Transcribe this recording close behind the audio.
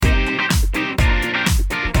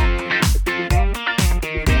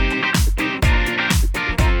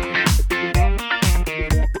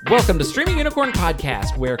Welcome to Streaming Unicorn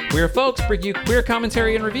Podcast, where queer folks bring you queer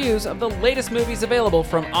commentary and reviews of the latest movies available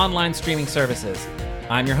from online streaming services.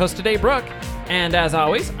 I'm your host today, Brooke, and as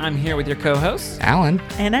always, I'm here with your co-hosts, Alan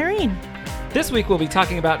and Irene. This week we'll be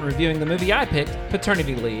talking about and reviewing the movie I picked,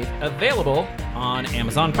 Paternity Leave, available on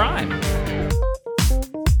Amazon Prime.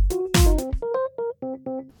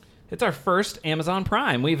 It's our first Amazon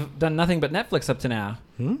Prime. We've done nothing but Netflix up to now.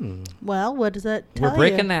 Well, what does that tell you? We're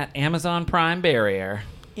breaking that Amazon Prime barrier.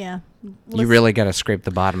 Yeah. You really got to scrape the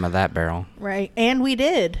bottom of that barrel. Right. And we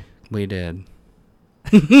did. We did.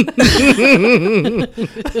 Look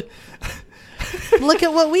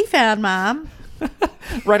at what we found, Mom.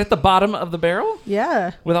 Right at the bottom of the barrel?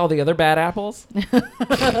 Yeah. With all the other bad apples?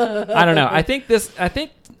 I don't know. I think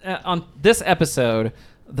on this episode,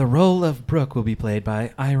 the role of Brooke will be played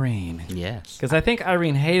by Irene. Yes. Because I think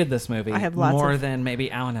Irene hated this movie more than maybe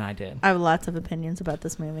Alan and I did. I have lots of opinions about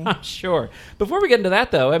this movie. I'm sure. Before we get into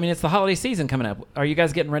that, though, I mean, it's the holiday season coming up. Are you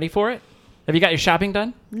guys getting ready for it? Have you got your shopping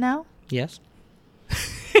done? No. Yes.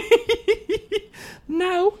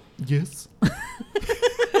 No. Yes.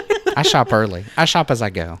 I shop early. I shop as I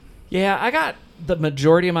go. Yeah, I got the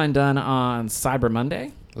majority of mine done on Cyber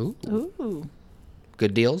Monday. Ooh.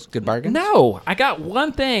 Good deals? Good bargains? No, I got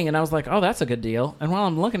one thing, and I was like, oh, that's a good deal. And while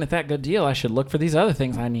I'm looking at that good deal, I should look for these other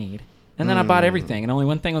things I need. And then I bought everything, and only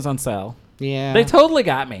one thing was on sale. Yeah. They totally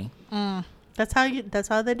got me. That's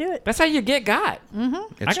how they do it. That's how you get got.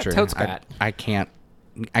 Mm-hmm. It's I got true. totes got. I can't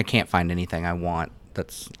find anything I want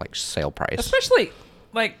that's like sale price. Especially,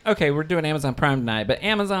 like, okay, we're doing Amazon Prime tonight, but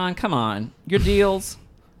Amazon, come on. Your deals,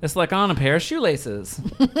 it's like on a pair of shoelaces.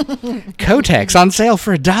 Kotex on sale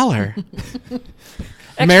for $1.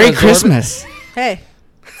 Merry Extra Christmas. Hey,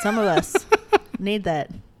 some of us need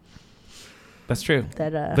that. That's true.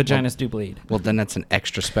 Vaginas do bleed. Well, then that's an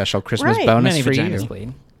extra special Christmas Right. bonus Many for vaginas you.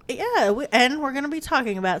 bleed. Yeah, and we're going to be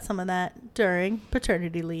talking about some of that during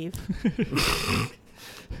paternity leave.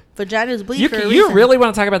 Vaginas bleed for a reason. You really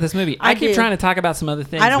want to talk about this movie? I keep do. trying to talk about some other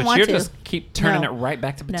things, I don't but want you to. just keep turning No. it right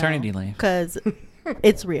back to paternity leave. Because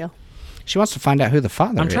it's real. She wants to find out who the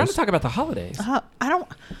father I'm is. trying to talk about the holidays. I don't...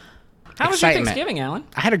 How was your Excitement. Thanksgiving, Alan?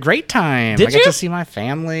 I had a great time. Did I got you? to see my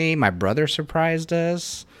family. My brother surprised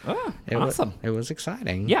us. Oh, It awesome. It was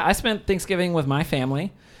exciting. Yeah, I spent Thanksgiving with my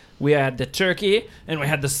family. We had the turkey, and we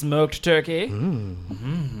had the smoked turkey.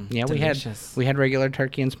 Yeah, Delicious. we had regular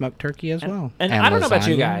turkey and smoked turkey as well. And I don't know about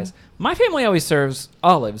you lasagna. guys. My family always serves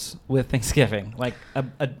olives with Thanksgiving, like a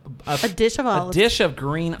dish of olives. A dish of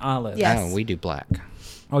green olives. Yes. Oh, we do black.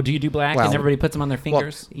 Oh, do you do black Well, and everybody puts them on their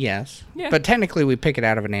fingers? Well, yes. Yeah. But technically, we pick it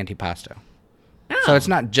out of an antipasto. Oh, So it's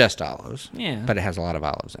not just olives. Yeah. But it has a lot of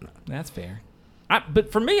olives in it. That's fair. But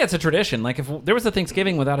for me, it's a tradition. Like, if there was a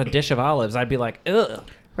Thanksgiving without a dish of olives, I'd be like, ugh.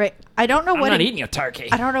 Right. I don't know I'm not eating your turkey.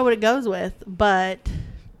 I don't know what it goes with, but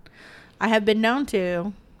I have been known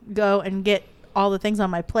to go and get all the things on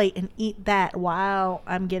my plate and eat that while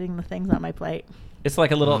I'm getting the things on my plate. It's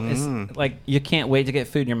like a little, it's like you can't wait to get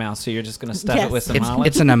food in your mouth, so you're just going to stuff Yes. it with some It's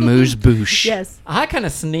olives. an amuse-bouche. Yes. I kind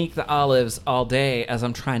of sneak the olives all day as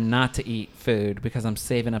I'm trying not to eat food because I'm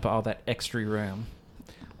saving up all that extra room.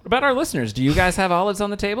 What about our listeners? Do you guys have olives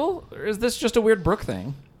on the table? Or is this just a weird Brooke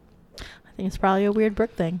thing? I think it's probably a weird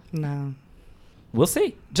Brooke thing. No. We'll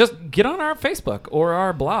see. Just get on our Facebook or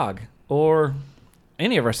our blog or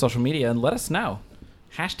any of our social media and let us know.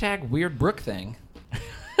 Hashtag weird Brooke thing.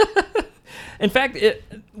 In fact,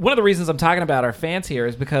 one of the reasons I'm talking about our fans here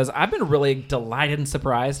is because I've been really delighted and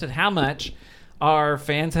surprised at how much our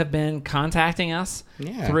fans have been contacting us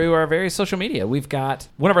through our various social media. We've got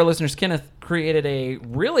one of our listeners, Kenneth, created a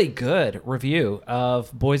really good review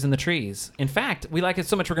of Boys in the Trees. In fact, we like it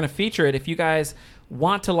so much we're going to feature it. If you guys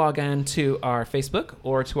want to log on to our Facebook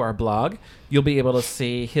or to our blog, you'll be able to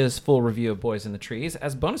see his full review of Boys in the Trees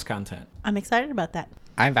as bonus content. I'm excited about that.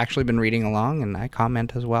 I've actually been reading along, and I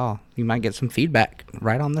comment as well. You might get some feedback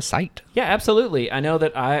right on the site. Yeah, absolutely. I know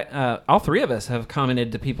that all three of us have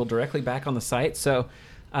commented to people directly back on the site, so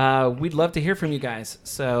we'd love to hear from you guys.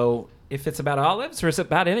 So if it's about olives or it's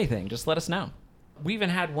about anything, just let us know. We even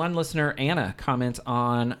had one listener, Anna, comment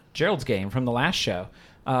on Gerald's game from the last show.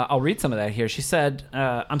 I'll read some of that here. She said,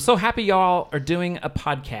 I'm so happy y'all are doing a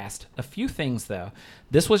podcast. A few things, though.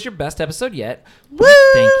 This was your best episode yet. Woo!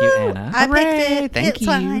 Thank you, Anna. I Hooray! picked it. Thank It's you.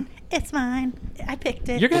 mine. It's mine. I picked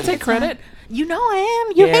it. You're going to take It's credit? mine. You know I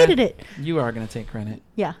am. You Yeah, hated it. You are going to take credit.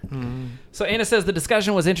 Yeah. So Anna says the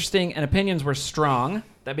discussion was interesting and opinions were strong.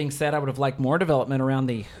 That being said, I would have liked more development around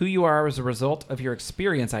the who you are as a result of your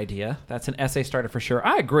experience idea. That's an essay starter for sure.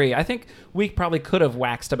 I agree. I think we probably could have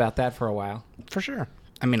waxed about that for a while. For sure.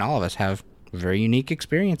 I mean, all of us have very unique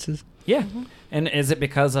experiences. Yeah. And is it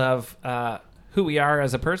because of who we are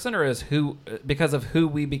as a person, or because of who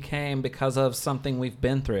we became because of something we've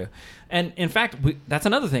been through. And in fact, that's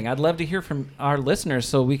another thing. I'd love to hear from our listeners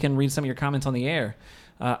so we can read some of your comments on the air.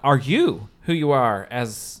 Are you who you are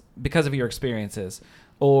because of your experiences,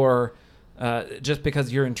 or just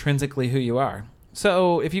because you're intrinsically who you are?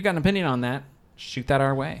 So if you've got an opinion on that, shoot that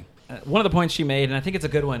our way. One of the points she made, and I think it's a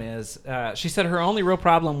good one, is she said her only real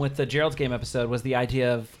problem with the Gerald's Game episode was the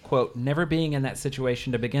idea of, quote, never being in that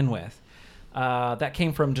situation to begin with. That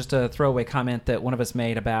came from just a throwaway comment that one of us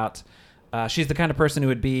made about she's the kind of person who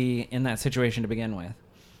would be in that situation to begin with.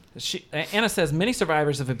 Anna says many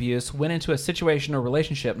survivors of abuse went into a situation or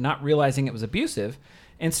relationship not realizing it was abusive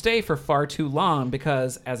and stay for far too long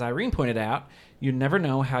because, as Irene pointed out, you never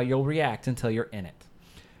know how you'll react until you're in it.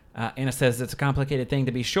 Anna says it's a complicated thing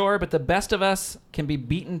to be sure, but the best of us can be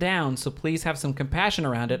beaten down, so please have some compassion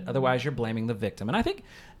around it. Otherwise, you're blaming the victim. And I think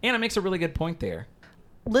Anna makes a really good point there.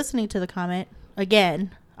 Listening to the comment,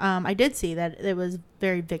 again, I did see that it was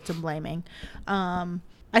very victim blaming.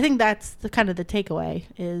 I think that's the kind of the takeaway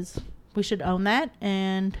is we should own that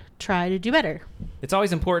and try to do better. It's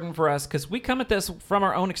always important for us because we come at this from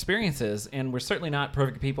our own experiences, and we're certainly not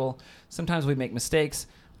perfect people. Sometimes we make mistakes,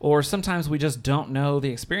 or sometimes we just don't know the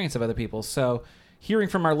experience of other people. So hearing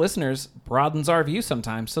from our listeners broadens our view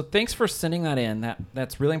sometimes. So thanks for sending that in.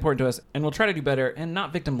 That's really important to us, and we'll try to do better and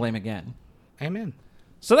not victim blame again. Amen.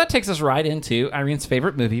 So that takes us right into Irene's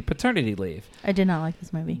favorite movie, Paternity Leave. I did not like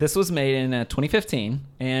this movie. This was made in 2015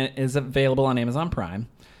 and is available on Amazon Prime.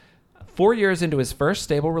 4 years into his first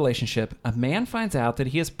stable relationship, a man finds out that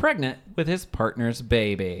he is pregnant with his partner's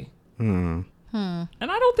baby. And I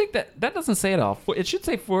don't think that doesn't say it all. It should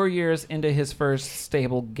say 4 years into his first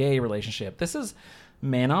stable gay relationship. This is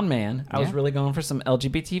man on man. I was really going for some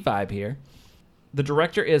LGBT vibe here. The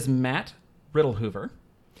director is Matt Riddlehoover.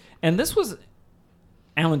 And this was...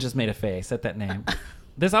 Alan just made a face at that name.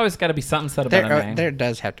 There's always got to be something said about a name. There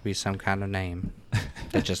does have to be some kind of name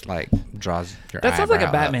that just like draws your That sounds like a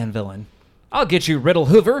eyebrow Batman up. villain. I'll get you,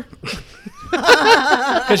 Riddlehoover.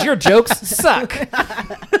 Because your jokes suck.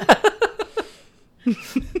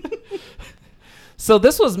 So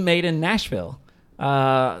this was made in Nashville.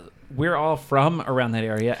 We're all from around that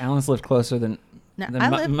area. Alan's lived closer than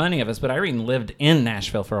many of us, but Irene lived in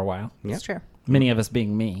Nashville for a while. That's true. Many of us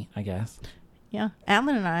being me, I guess. Yeah.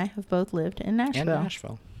 Alan and I have both lived in Nashville. In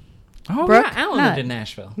Nashville. Oh, Brooke, yeah, Alan lived in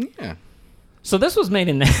Nashville. Yeah. So this was made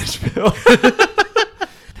in Nashville.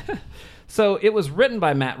 So it was written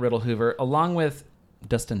by Matt Riddlehoover along with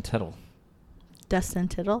Dustin Tittle. Dustin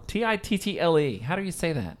Tittle? Tittle. How do you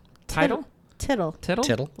say that? Title? Tittle.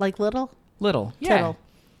 Tittle? Like little? Little. Yeah. Tittle.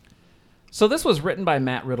 So this was written by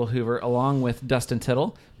Matt Riddlehoover along with Dustin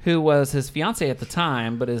Tittle, who was his fiance at the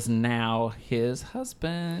time, but is now his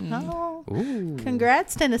husband. Oh. Ooh.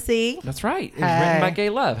 Congrats, Tennessee. That's right. It was written by gay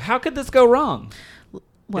love. How could this go wrong?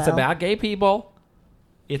 Well, It's about gay people.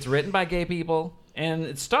 It's written by gay people. And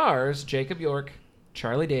it stars Jacob York,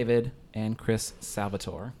 Charlie David, and Chris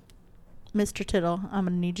Salvatore. Mr. Tittle, I'm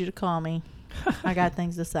going to need you to call me. I got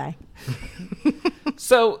things to say.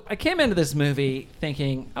 So I came into this movie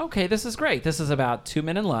thinking, okay, this is great. This is about two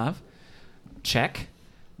men in love. Check.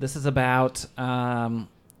 This is about one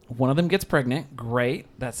of them gets pregnant. Great.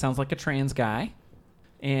 That sounds like a trans guy.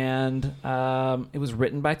 And it was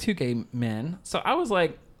written by two gay men. So I was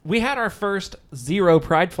like, we had our first Zero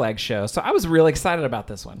Pride Flag show. So I was really excited about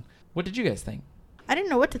this one. What did you guys think? I didn't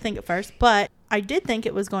know what to think at first, but I did think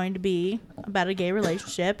it was going to be about a gay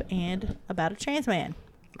relationship and about a trans man.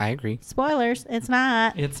 I agree. Spoilers, it's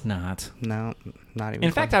not. It's not. No, not even.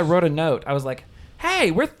 In fact, I wrote a note. I was like, hey,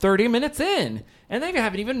 we're 30 minutes in, and they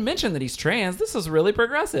haven't even mentioned that he's trans. This is really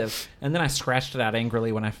progressive. And then I scratched it out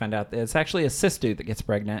angrily when I found out that it's actually a cis dude that gets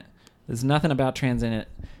pregnant. There's nothing about trans in it,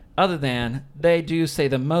 other than they do say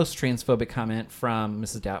the most transphobic comment from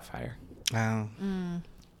Mrs. Doubtfire. Oh.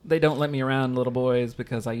 They don't let me around little boys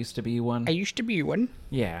because I used to be one. I used to be one.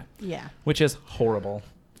 Yeah. Yeah. Which is horrible.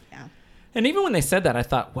 Yeah. And even when they said that, I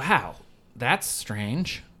thought, wow, that's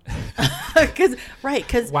strange.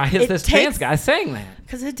 Because Why is this trans guy saying that?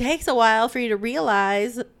 Because it takes a while for you to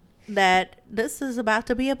realize that this is about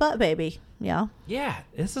to be a butt baby. Yeah. Yeah,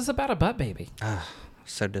 this is about a butt baby.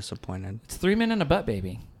 So disappointed. It's 3 men and a butt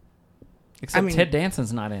baby. Except Ted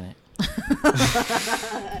Danson's not in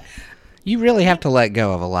it. You really have to let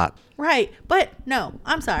go of a lot. Right. But no,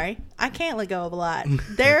 I'm sorry. I can't let go of a lot.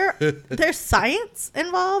 There's science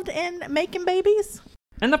involved in making babies.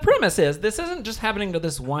 And the premise is, this isn't just happening to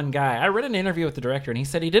this one guy. I read an interview with the director, and he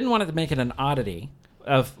said he didn't want it to make it an oddity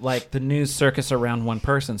of, like, the news circus around one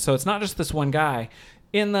person. So it's not just this one guy.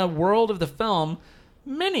 In the world of the film,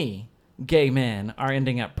 many gay men are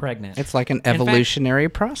ending up pregnant. It's like an evolutionary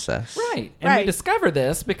process. Right. And we discover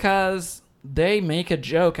this because they make a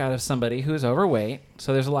joke out of somebody who's overweight.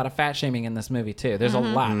 So there's a lot of fat shaming in this movie, too. There's a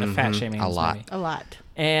lot of fat shaming in this movie. A lot.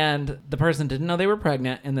 And the person didn't know they were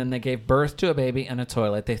pregnant, and then they gave birth to a baby in a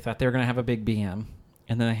toilet. They thought they were going to have a big BM,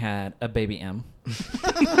 and then they had a baby M.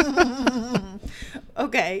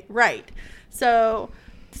 Okay, right. So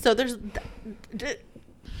there's...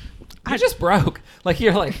 I just broke. Like,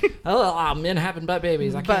 you're like, oh, men having butt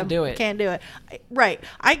babies. I can't do it. Can't do it. Right.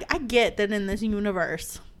 I get that in this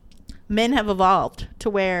universe, men have evolved to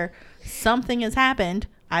where something has happened.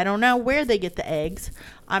 I don't know where they get the eggs.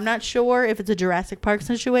 I'm not sure if it's a Jurassic Park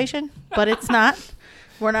situation, but it's not.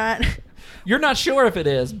 We're not. You're not sure if it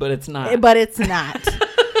is, but it's not. But it's not.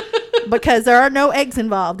 Because there are no eggs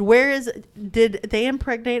involved. Did they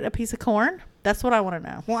impregnate a piece of corn? That's what I want to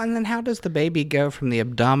know. Well, and then how does the baby go from the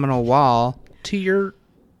abdominal wall to your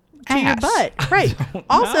your butt? Right.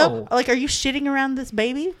 Also, know. like, are you shitting around this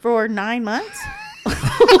baby for 9 months?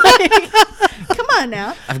 Like, come on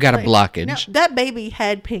now. I've got a blockage. No, that baby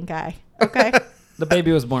had pink eye. Okay. The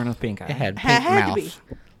baby was born with pink eye. It had pink had mouth. to be.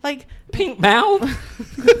 Like, Pink mouth?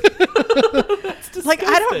 That's like,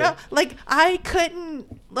 I don't disgusting. know. Like, I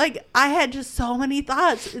couldn't, like, I had just so many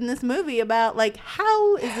thoughts in this movie about, like,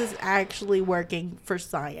 how is this actually working for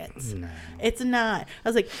science? No. It's not. I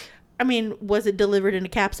was like, I mean, was it delivered in a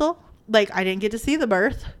capsule? Like, I didn't get to see the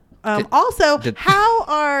birth. Also, how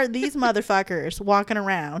are these motherfuckers walking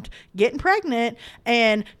around getting pregnant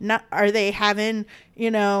and not, are they having,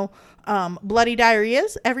 bloody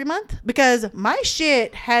diarrheas every month? Because my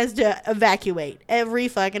shit has to evacuate every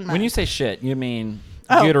fucking month. When you say shit, you mean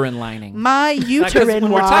Oh, uterine lining. My uterine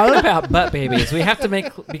when wall. we're talking about butt babies, we have to be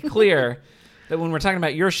clear that when we're talking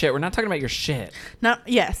about your shit, we're not talking about your shit. No,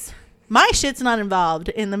 yes. My shit's not involved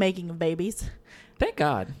in the making of babies. Thank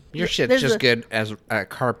God. Your shit's There's just a- good as a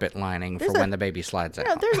carpet lining for There's when the baby slides out.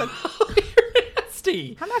 No, there's a... You're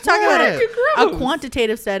nasty. I'm not talking about You're a gross.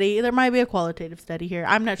 quantitative study. There might be a qualitative study here.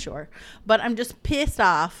 I'm not sure. But I'm just pissed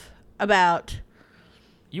off about...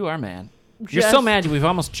 You are mad. You're so mad we've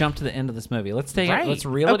almost jumped to the end of this movie. Let's take it. Let's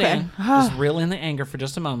reel it in. Just reel in the anger for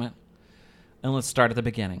just a moment. And let's start at the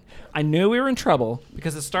beginning. I knew we were in trouble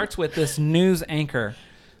because it starts with this news anchor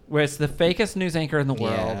where it's the fakest news anchor in the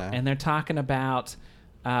world. Yeah. And they're talking about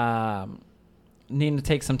needing to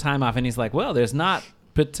take some time off. And he's like, well, there's not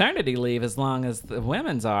paternity leave as long as the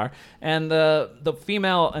women's are. And the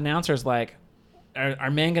female announcer's like, are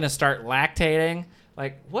men going to start lactating?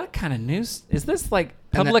 Like, what kind of news? Is this like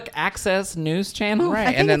public access news channel? Right. I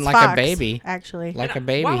think And then it's like Fox, a baby. actually. Like a And,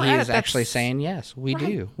 baby, while we're he at is it, actually that's- saying, yes, we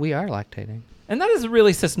do. We are lactating. And that is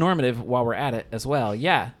really cisnormative while we're at it as well.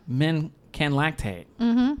 Yeah, men can lactate.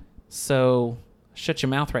 Mm-hmm. So shut your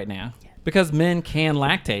mouth right now. Because men can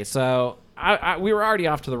lactate. So we were already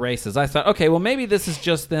off to the races. I thought, okay, well, maybe this is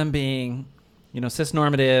just them being,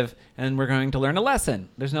 cisnormative, and we're going to learn a lesson.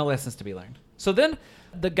 There's no lessons to be learned. So then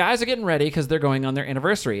the guys are getting ready because they're going on their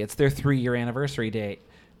anniversary. It's their 3-year anniversary date.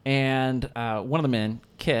 And one of the men,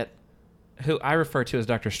 Kit, who I refer to as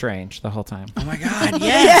Dr. Strange the whole time. Oh my God,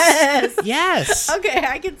 Yes. yes. Okay,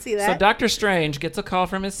 I can see that. So Dr. Strange gets a call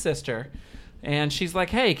from his sister, and she's like,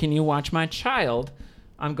 hey, can you watch my child?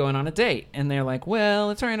 I'm going on a date. And they're like, well,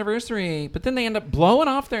 it's our anniversary. But then they end up blowing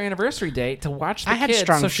off their anniversary date to watch the I had kid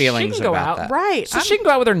strong so feelings she can go about out. that. Right. So she can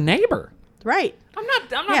go out with her neighbor. Right. I'm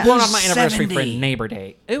not Yeah. blowing off my Who's anniversary for a 70? neighbor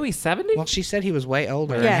date. Ooh, he's 70? Well, she said he was way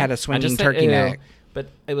older and Yeah. had a I swinging just said turkey ooh, neck. but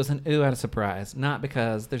it was an ooh out of surprise. Not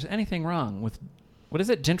because there's anything wrong with, what is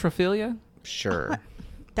it, gentrifilia? Sure.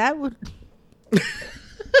 That would...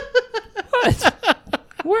 What?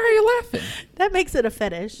 Why are you laughing? That makes it a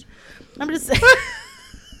fetish. I'm just saying.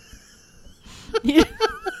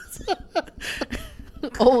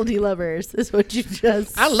 Oldie lovers is what you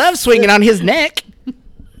just... I love swinging on his neck.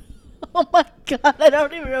 Oh my God, I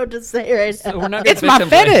don't even know what to say right now. So we're not gonna It's my victim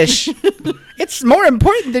blame. fetish. It's more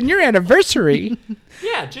important than your anniversary.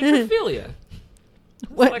 Yeah, gentrifilia.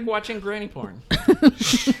 It's What? like watching granny porn.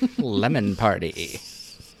 Lemon party.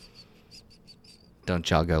 Don't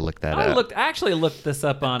y'all go look that up. I actually looked this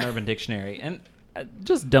up on Urban Dictionary, and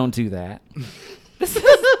just don't do that. This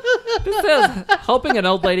says helping an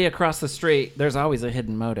old lady across the street. There's always a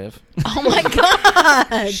hidden motive. Oh my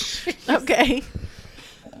God. Okay.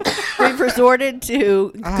 We've resorted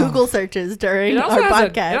to Google searches during our It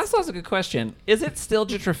podcast. also has a good question. Is it still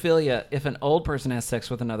gentriphilia if an old person has sex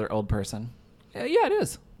with another old person? Yeah, it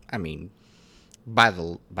is. I mean, by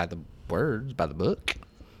the words, by the book.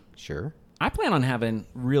 Sure. I plan on having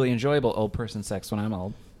really enjoyable old person sex when I'm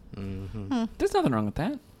old. Mm-hmm. There's nothing wrong with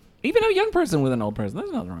that. Even a young person with an old person,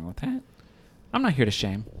 there's nothing wrong with that. I'm not here to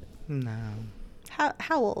shame. No.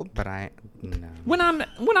 How old? But no. When I'm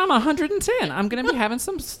 110, I'm gonna be having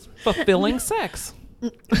some fulfilling sex.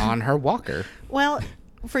 On her walker. Well,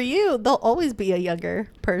 for you, there'll always be a younger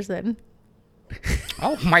person.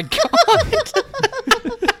 Oh my God.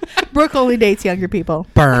 Brooke only dates younger people.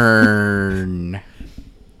 Burn.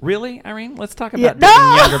 Really, Irene? Let's talk Yeah. about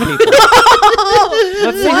dating younger people.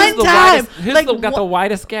 Let's see who's the widest. Who's got the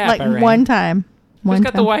widest gap, Like Irene? one time. Who's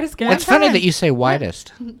got the widest gap? It's funny that you say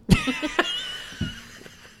widest.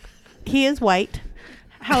 He is white.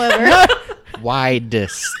 However,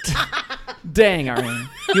 Widest. Dang, Irene.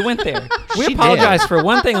 You went there. We She apologize did. for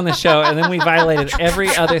one thing on the show, and then we violated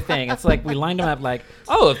every other thing. It's like we lined them up like,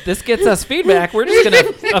 oh, if this gets us feedback, we're just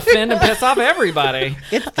going to offend and piss off everybody.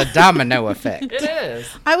 It's the domino effect. It is.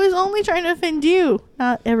 I was only trying to offend you,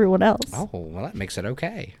 not everyone else. Oh, well, that makes it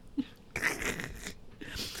okay.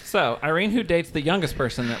 So, Irene, who dates the youngest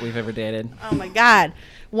person that we've ever dated? Oh my God.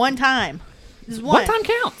 One time. Just one. One time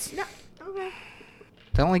counts. No. Okay.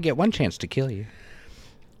 They only get one chance to kill you.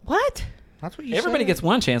 What? That's what you Everybody said. gets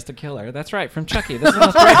one chance to kill her. That's right, from Chucky. This is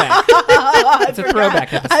a throwback. It's a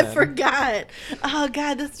throwback episode. I forgot. Oh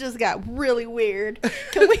God, this just got really weird.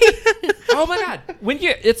 Can we? Oh my God!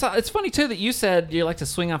 It's funny too that you said you like to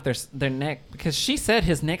swing off their neck, because she said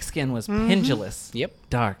his neck skin was pendulous. Yep.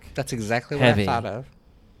 Dark. That's exactly what Heavy. I thought of.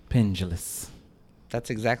 Pendulous. That's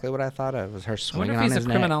exactly what I thought of, was her I swinging wonder if on he's a his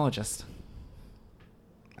neck. criminologist.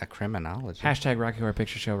 A criminologist. Hashtag Rocky Horror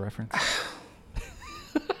Picture Show reference.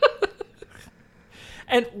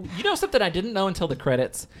 And you know something I didn't know until the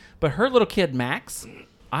credits, but her little kid Max,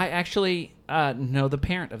 I actually know the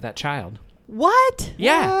parent of that child. What?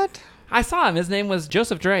 Yeah. What? I saw him. His name was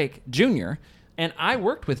Joseph Drake Jr., and I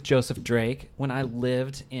worked with Joseph Drake when I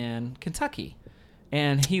lived in Kentucky.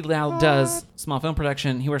 And he now does small film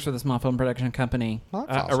production. He works with a small film production company Well,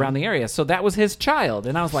 that's awesome. around the area. So that was his child.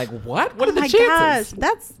 And I was like, what? What Oh are the my chances? gosh,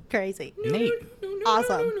 that's crazy. Neat.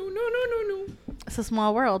 Awesome. No. It's a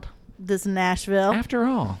small world. This Nashville. After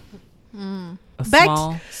all, a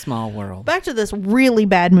Back small world. Back to this really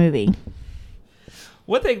bad movie.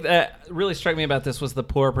 One thing that really struck me about this was the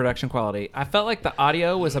poor production quality. I felt like the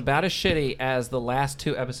audio was about as shitty as the last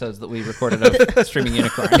 2 episodes that we recorded of Streaming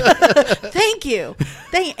Unicorn. Thank you.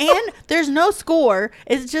 And there's no score.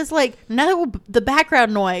 It's just like the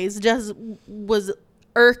background noise just was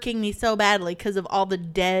irking me so badly because of all the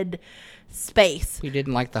dead space. You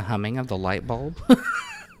didn't like the humming of the light bulb?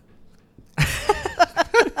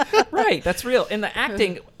 Right, that's real. In the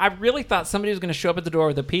acting, I really thought somebody was going to show up at the door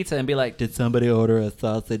with a pizza and be like, "Did somebody order a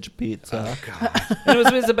sausage pizza?" Oh, God. And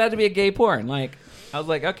it was about to be a gay porn. Like, I was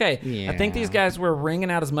like, okay, I think Yeah. these guys were wringing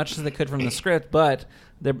out as much as they could from the script, but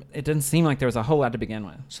it didn't seem like there was a whole lot to begin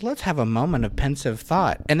with. So let's have a moment of pensive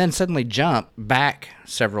thought and then suddenly jump back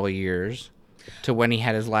several years to when he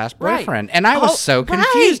had his last Right. boyfriend. And I was so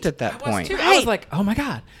confused at that I was point. too. I was like, oh my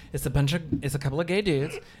God, it's a couple of gay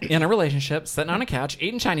dudes in a relationship, sitting on a couch,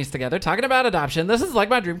 eating Chinese together, talking about adoption. This is like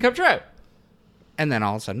my dream come true. And then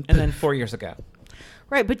all of a sudden, And then 4 years ago,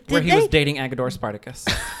 Right, but where did he was they? dating Agador Spartacus.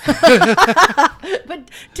 But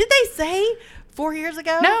did they say 4 years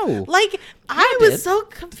ago? No. Like I did. was so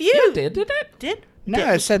confused. You did it? Did? no,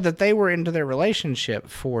 did- it said that they were into their relationship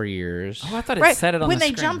 4 years. Oh, I thought it Right, said it on when the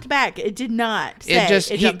they screen. jumped back, it did not say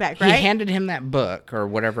He jumped back, right? He handed him that book or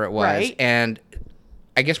whatever it was, Right. and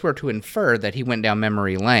I guess we're to infer that he went down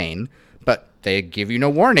memory lane, but they give you no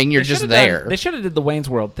warning. You're They just should've there. They should have did the Wayne's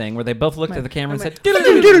World thing where they both looked at the camera and said, Right.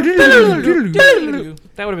 "Doodle-doodle-doodle-doodle-doodle-doodle."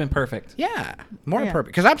 That would have been perfect. Yeah, more Yeah. perfect.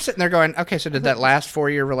 Because I'm sitting there going, okay, so did that last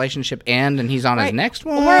 4-year relationship end and he's on his Right. next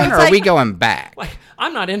one? Or it's Or are we like- going back? Like,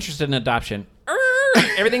 I'm not interested in adoption.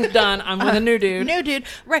 Everything's done. I'm with a new dude. New dude,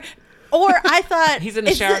 right? Or I thought He's in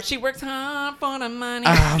the it's shower. She works hard for the money.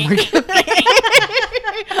 Oh, my God.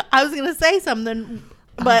 I was gonna say something,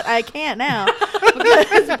 but I can't now.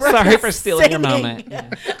 because Brooke Sorry is for stealing your singing. moment. Yeah.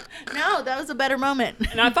 No, that was a better moment.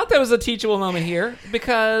 And I thought that was a teachable moment here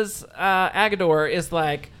because Agador is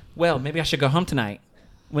like, well, maybe I should go home tonight.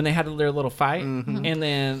 When they had their little fight, and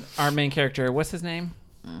then our main character, what's his name?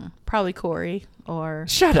 Probably Corey or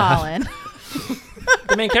Shut up. Colin.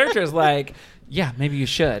 The main character is like, yeah, maybe you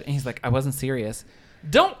should. And he's like, I wasn't serious.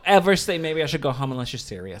 Don't ever say maybe I should go home unless you're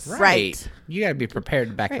serious. Right. You got to be prepared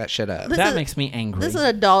to back that shit up. This That is- makes me angry. This is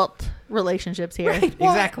adult relationships here. Right,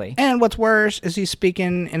 exactly. And what's worse is he's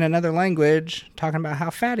speaking in another language, talking about how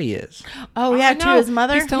fat he is. Oh yeah, I to know. his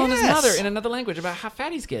mother. He's telling his Yes. mother in another language about how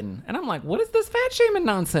fat he's getting. And I'm like, what is this fat shaming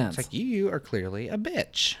nonsense? It's like, you are clearly a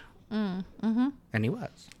bitch. And he was.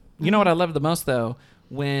 You know what I love the most, though?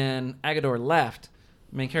 When Agador left,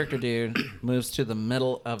 main character dude moves to the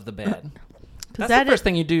middle of the bed. That's that the first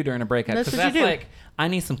thing you do during a breakup. That's Because what that's you do. like, I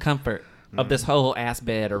need some comfort of this whole ass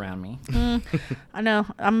bed around me. I know.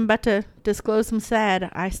 I'm about to disclose some sad.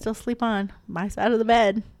 I still sleep on my side of the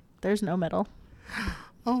bed. There's no middle.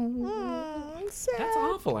 Sad. That's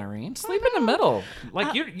awful, Irene. Sleep in the middle.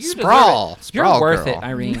 Like you Sprawl. deserve it. You're Sprawl, worth girl. it,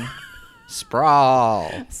 Irene.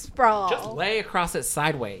 Sprawl. Sprawl. Just lay across it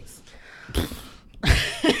sideways.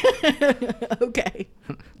 Okay.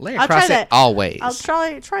 Lay I'll across try it that. always. I'll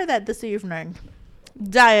try that this evening.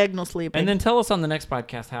 Diagonal sleeping. And then tell us on the next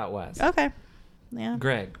podcast how it was. Okay. Yeah.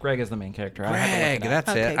 Greg is the main character. I had to look Greg, it up. that's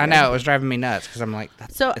Okay, it. I good. know, it was driving me nuts because I'm like,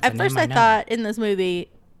 that's So it's a at first name I know. thought in this movie,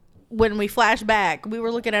 when we flash back, we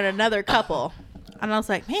were looking at another couple. And I was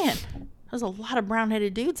like, man, there's a lot of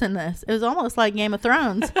brown-headed dudes in this. It was almost like Game of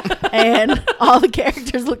Thrones. And all the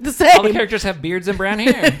characters look the same. All the characters have beards and brown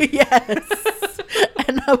hair. Yes.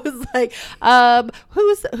 And I was like, who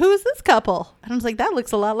is this couple? And I was like, that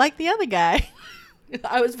looks a lot like the other guy.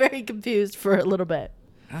 I was very confused for a little bit.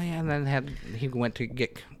 Oh yeah, and then he went to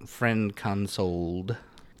get friend consoled.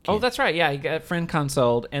 Oh, that's right. Yeah, he got friend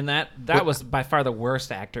consoled, and that was by far the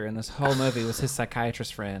worst actor in this whole movie was his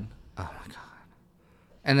psychiatrist friend. Oh my god.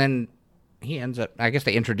 And then he ends up. I guess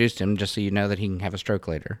they introduced him just so you know that he can have a stroke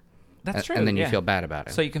later. That's true. And then you yeah. feel bad about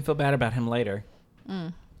it. So you can feel bad about him later.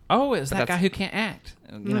 Oh, it's that guy who can't act.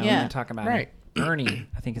 You know, Yeah. when we talk about Right. him. Ernie,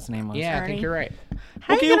 I think his name was. yeah, I Ernie. think you're right.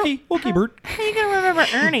 How you gonna- okay, Bert. How you gonna remember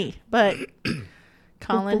Ernie? But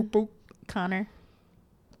Colin, Connor,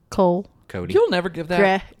 Cole, Cody. You'll never give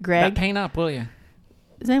that Greg. paint up, will you?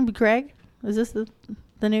 His name was Greg? Is this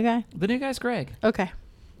the new guy? The new guy's Greg. Okay.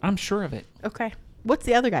 I'm sure of it. Okay. What's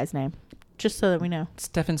the other guy's name? Just so that we know.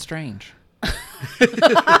 Stephen Strange.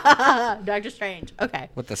 Doctor Strange. Okay.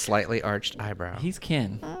 With the slightly arched eyebrow. He's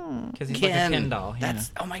Ken. Because he's like a Ken doll. Yeah.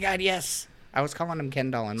 That's oh my god, yes. I was calling him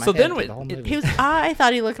Ken doll in my So head then for we- the whole it- movie. He was. I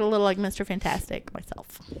thought he looked a little like Mr. Fantastic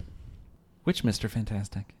myself. Which Mr.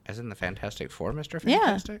 Fantastic? As in the Fantastic Four, Mr. Yeah.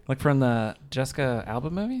 Fantastic? Like from the Jessica Alba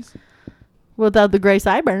movies? Without the gray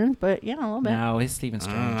sideburns, but you know, a little bit. No, he's Stephen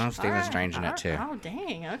Strange. Oh, Stephen Strange in it too. Oh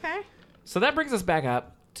dang. Okay. So that brings us back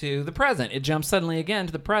up to the present. It jumps suddenly again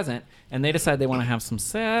to the present, and they decide they want to have some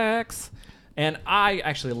sex. And I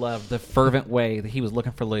actually love the fervent way that he was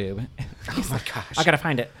looking for lube. Oh my gosh. I gotta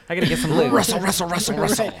find it. I gotta get some lube. Russell.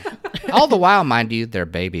 All the while, mind you, they're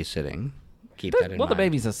babysitting. Keep that in Well, the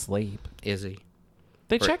mind. baby's asleep. Is he?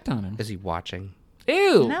 They Or checked on him. Is he watching?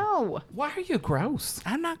 Ew. No. Why are you gross?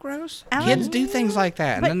 I'm not gross. Alan, Kids do things like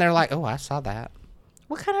that, and but- then they're like, "Oh, I saw that."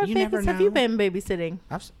 What kind of You never babies have you know. been babysitting?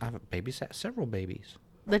 I've babysat several babies.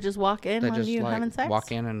 That just walk in That when just you like having sex?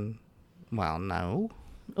 walk in and, well, no.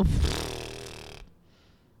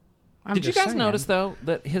 I'm Did you just guys saying. notice though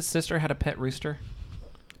that his sister had a pet rooster?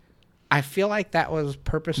 I feel like that was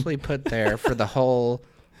purposely put there for the whole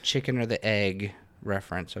chicken or the egg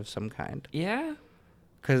reference of some kind. Yeah.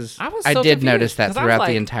 Because I was I so did confused, notice that 'cause I was throughout like,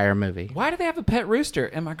 the entire movie. Why do they have a pet rooster?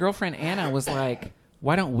 And my girlfriend Anna was like,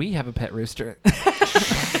 "Why don't we have a pet rooster?"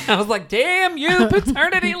 I was like, "Damn you,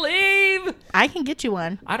 paternity leave! I can get you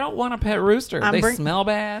one. I don't want a pet rooster. They smell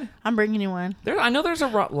bad." I'm bringing you one. I know there's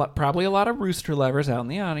probably a lot of rooster lovers out in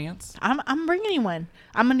the audience. I'm bringing you one.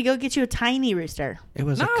 I'm gonna go get you a tiny rooster. It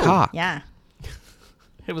was No. a cock. Yeah.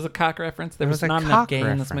 It was a cock reference. There It was was a not enough cock gay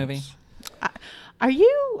in this movie. reference. Are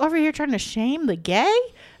you over here trying to shame the gay?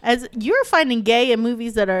 As you're finding gay in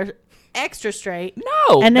movies that are extra straight.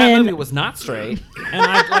 No, And that then- movie was not straight.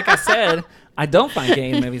 And like I said, I don't find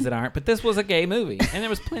gay in movies that aren't. But this was a gay movie, and there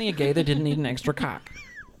was plenty of gay that didn't need an extra cock.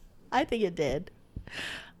 I think it did.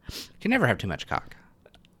 You can never have too much cock.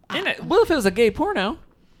 Well, if it was a gay porno,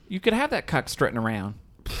 you could have that cock strutting around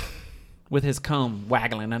with his comb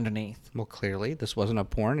waggling underneath. Well, clearly, this wasn't a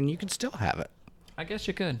porn, and you could still have it. I guess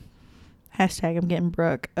you could. Hashtag I'm getting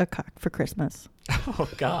Brooke a cock for Christmas. Oh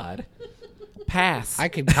God. Pass. I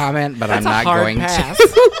could comment, but I'm That's a not hard going pass.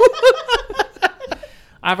 to.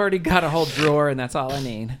 I've already got a whole drawer, and that's all I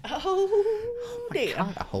need. Oh, damn.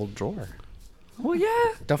 God, a whole drawer. Well,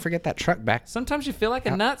 yeah. Don't forget that truck back. Sometimes you feel like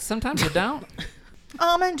a nut. Sometimes you don't.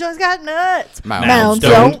 Almond Joe's got nuts. Mounds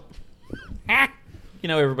don't. You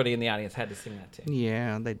know, everybody in the audience had to sing that too.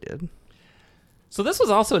 Yeah, they did. So this was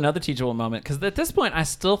also another teachable moment because at this point I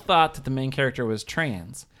still thought that the main character was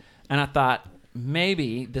trans, and I thought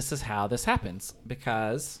maybe this is how this happens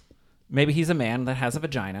because maybe he's a man that has a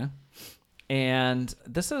vagina, and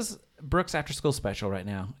this is Brooke's after school special right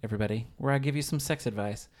now, everybody, where I give you some sex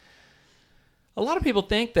advice. A lot of people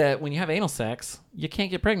think that when you have anal sex, you can't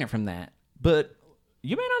get pregnant from that, but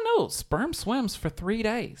you may not know sperm swims for 3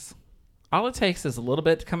 days. All it takes is a little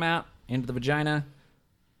bit to come out into the vagina,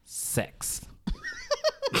 sex.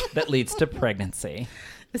 That leads to pregnancy.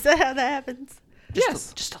 Is that how that happens?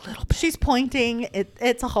 Yes. Just a little bit. She's pointing.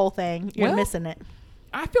 It's a whole thing. You're Well- missing it.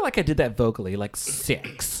 I feel like I did that vocally, like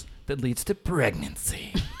sex that leads to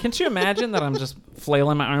pregnancy. Can't you imagine that I'm just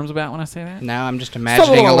flailing my arms about when I say that? Now I'm just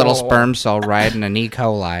imagining a little sperm cell riding an E.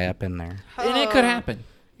 coli up in there. And it could happen.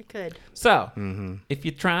 It could. So, if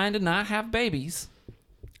you're trying to not have babies,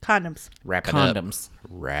 Condoms. Wrap it up. condoms,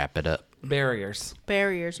 Wrap it up. barriers.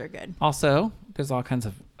 Barriers are good. Also, there's all kinds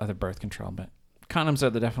of other birth control, but condoms are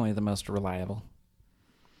definitely the most reliable.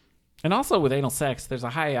 And also with anal sex, there's a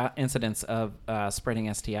high incidence of spreading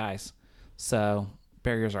STIs. So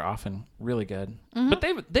barriers are often really good. But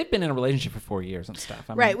they've been in a relationship for 4 years and stuff.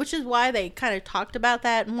 I mean, Right, which is why they kind of talked about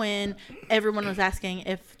that when everyone was asking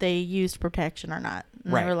if they used protection or not.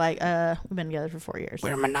 And Right. they were like, we've been together for 4 years.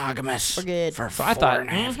 We're monogamous. We're good. For So I thought,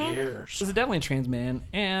 4.5 This years. is definitely a trans man,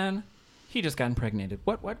 and he just got impregnated.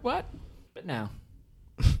 What? But no.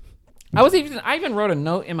 I even wrote a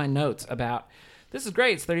note in my notes about, this is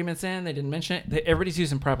great. It's 30 minutes in. They didn't mention it. Everybody's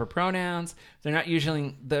using proper pronouns. They're not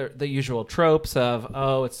using the usual tropes of,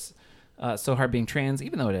 it's so hard being trans,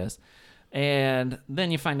 even though it is. And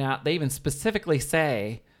then you find out they even specifically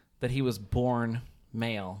say that he was born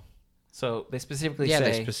male. So they specifically say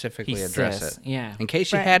they specifically he's address cis. it. Yeah. In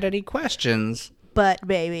case you Right. had any questions. But,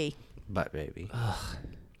 baby. But, baby.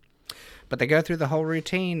 But they go through the whole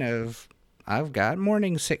routine of, I've got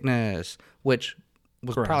morning sickness, which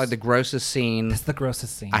was Gross. probably the grossest scene That's the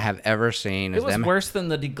grossest scene. I have ever seen. It was worse than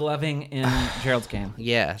the degloving in Gerald's game.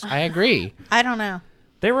 Yes, I agree. I don't know.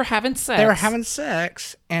 They were having sex. They were having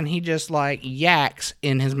sex, and he just, like, yaks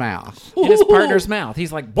in his mouth. in his partner's mouth.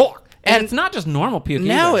 He's like, "Bork." And And- it's not just normal puke.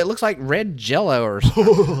 No, either. it looks like red Jello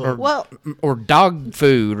or Well, or dog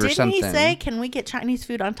food or didn't something. he say, can we get Chinese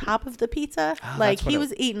food on top of the pizza? Like, that's what he it-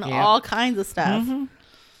 was eating yeah. all kinds of stuff.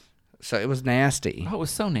 So it was nasty. Oh, it was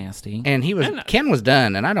so nasty. And Ken was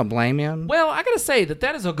done, and I don't blame him. Well, I gotta say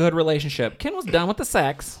that is a good relationship. Ken was done with the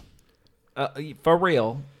sex, for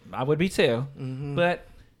real. I would be too. But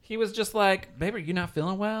he was just like, "Baby, are you not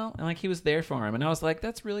feeling well?" And like he was there for him, and I was like,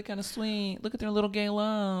 "That's really kind of sweet. Look at their little gay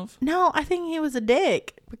love." No, I think he was a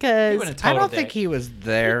dick because was a I total don't dick. think he was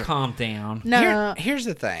there. Calm down. no, Here's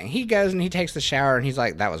the thing. He goes and he takes the shower, and he's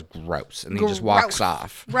like, that was gross. And he just walks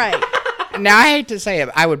off. right. Now, I hate to say it,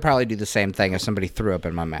 but I would probably do the same thing if somebody threw up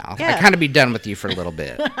in my mouth. Yeah. I'd kind of be done with you for a little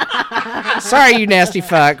bit. Sorry, you nasty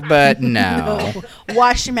fuck, but no.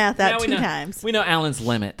 Wash your mouth Now out we 2 know- times. We know Alan's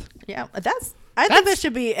limit. Yeah, I think that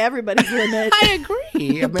should be everybody's limit. I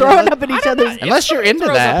agree. I mean, Throwing up in each other's. unless you're into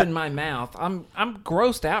Throws up that. in my mouth. I'm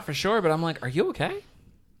grossed out for sure, but I'm like, "Are you okay?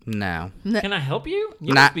 No. Can I help you?"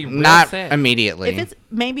 You Not must be real not sick. immediately. If it's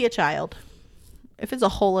maybe a child, if it's a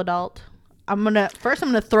whole adult, I'm gonna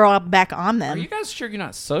throw up back on them. Are you guys sure you're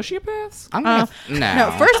not sociopaths? I'm gonna,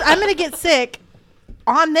 No, first I'm gonna get sick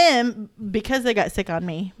on them because they got sick on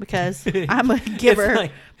me because I'm a giver It's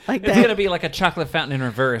like It's that. gonna be like a chocolate fountain in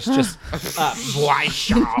reverse. Just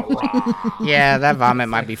yeah, that vomit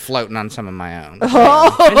might be floating on some of my own. And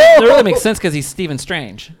it really makes sense because he's Stephen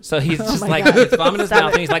Strange. So he's just my like God. he's vomiting his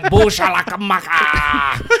mouth and he's like bullshalaka.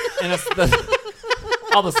 And it's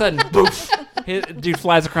all of a sudden, boof, dude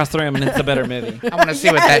flies across the room and it's a better movie. I want to see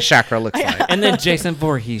what that chakra looks like. And then Jason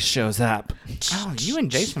Voorhees shows up. Oh, you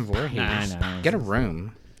and Jason Voorhees. I know. Get a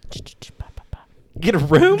room. Get a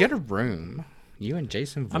room? Get a room. You and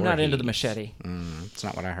Jason Voorhees. I'm not into the machete. It's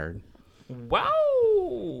not what I heard.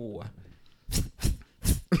 Wow.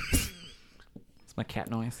 It's my cat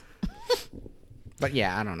noise. But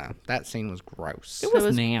yeah, I don't know. That scene was gross. It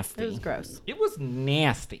was nasty. It was gross. It was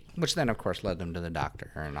nasty. Which then, of course, led them to the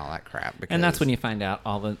doctor and all that crap. Because And that's when you find out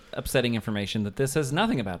all the upsetting information that this is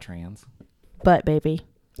nothing about trans. But baby,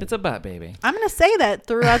 It's a butt baby. I'm gonna say that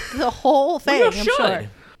throughout the whole thing. I'm sure.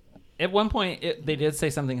 At one point, they did say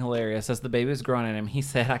something hilarious. As the baby was growing on him, he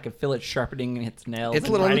said, "I could feel it sharpening its nails. It's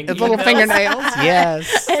and little writing fingernails.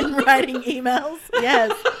 Yes. And writing emails.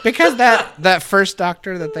 Yes. Because that first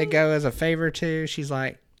doctor that they go as a favor to, she's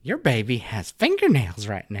like, your baby has fingernails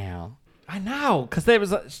right now. I know, because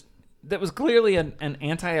that was clearly an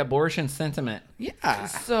anti-abortion sentiment. Yeah.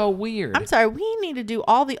 So weird. I'm sorry. We need to do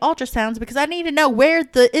all the ultrasounds because I need to know where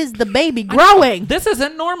is the baby growing. This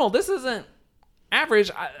isn't normal. This isn't average.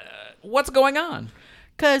 What's going on?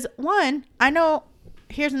 Because one, I know.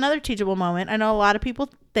 Here's another teachable moment. I know a lot of people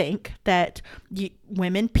think that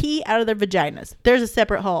women pee out of their vaginas. There's a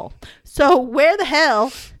separate hole. So where the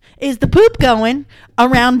hell is the poop going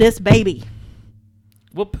around this baby?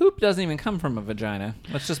 Well, poop doesn't even come from a vagina.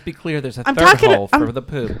 Let's just be clear. There's a I'm third talking- hole I'm- for the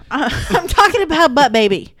poop. I'm talking about butt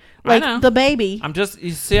baby. I Like know. the baby.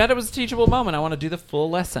 You said it was a teachable moment. I want to do the full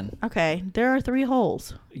lesson. Okay, there are 3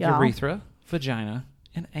 holes. Y'all. Urethra, vagina,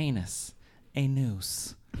 and anus. a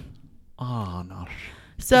noose on her.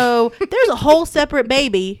 So there's a whole separate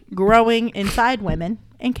baby growing inside women,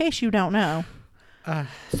 in case you don't know.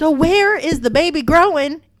 So where is the baby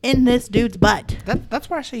growing in this dude's butt? That's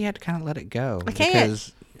why I say you had to kind of let it go. I can't.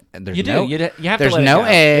 Because there's You do. no, You have to there's let it no go.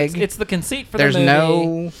 egg. It's the conceit for there's the movie.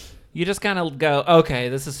 no... You just kind of go, okay,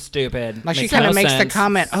 this is stupid. Like she Makes kind of no makes the sense.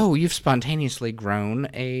 comment, oh, you've spontaneously grown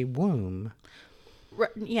a womb.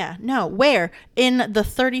 Yeah, no. Where? In the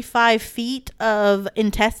 35 feet of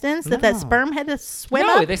intestines that No. sperm had to swim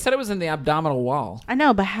No, up? they said it was in the abdominal wall. I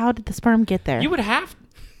know, but how did the sperm get there? You would have...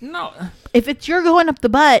 No. If you're going up the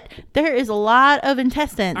butt, there is a lot of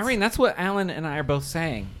intestines. Irene, that's what Alan and I are both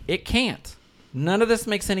saying. It can't. None of this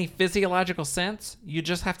makes any physiological sense. You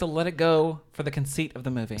just have to let it go for the conceit of the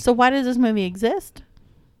movie. So why does this movie exist?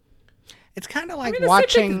 It's kind of I like mean, the same thing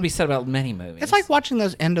watching... could be said about many movies. It's like watching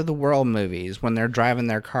those end of the world movies when they're driving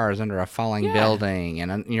their cars under a falling Yeah. building,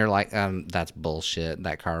 and you're like, that's bullshit.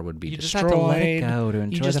 That car would be You just destroyed. have to let it go to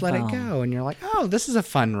enjoy You just the let film. it go, and you're like, oh, this is a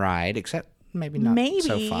fun ride, except maybe not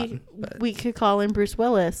so fun. But we could call in Bruce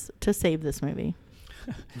Willis to save this movie.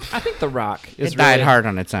 I think The Rock is it died really- hard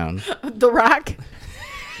on its own. The Rock.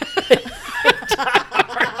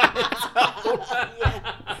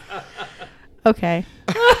 Okay.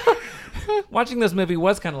 Watching this movie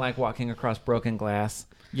was kind of like walking across broken glass.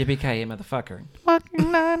 Yippee-ki-yay, motherfucker.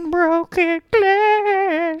 Walking on broken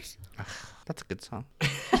glass. That's a good song.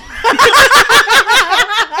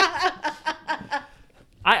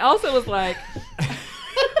 I also was like...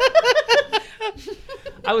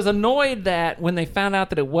 I was annoyed that when they found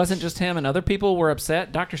out that it wasn't just him and other people were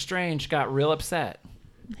upset, Doctor Strange got real upset.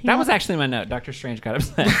 That was actually my note. Doctor Strange got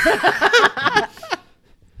upset.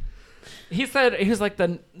 He said he was like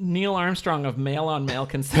the Neil Armstrong of male-on-male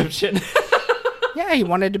conception. Yeah, he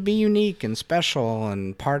wanted to be unique and special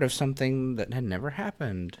and part of something that had never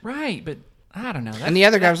happened. Right, but I don't know. And the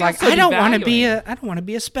other guy was that like, feels so I don't want to be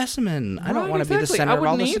devaluing. a specimen. I don't Right, want to be the exactly. center I of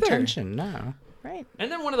all wouldn't this either. attention. No. Right. And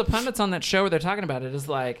then one of the pundits on that show where they're talking about it is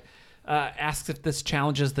like, asks if this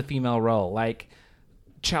challenges the female role. Like,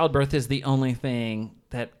 childbirth is the only thing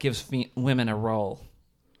that gives women a role.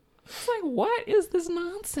 It's like, what is this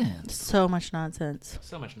nonsense? So much nonsense.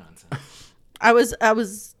 So much nonsense. I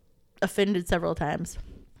was offended several times.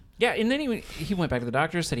 Yeah, and then he went back to the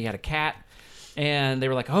doctor, said he had a cat, and they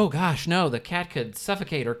were like, oh gosh, no, the cat could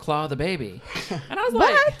suffocate or claw the baby. And I was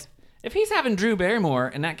like, What? if he's having Drew Barrymore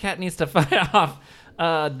and that cat needs to fight off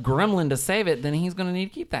a gremlin to save it, then he's going to need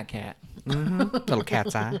to keep that cat. Mm-hmm. Little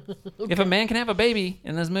cat's eye. If a man can have a baby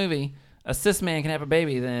in this movie, a cis man can have a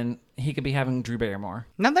baby, then he could be having Drew Barrymore.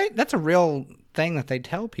 Now, that's a real thing that they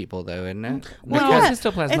tell people, though, isn't it? Well, Because- it's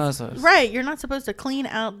histoplasmosis. Right. You're not supposed to clean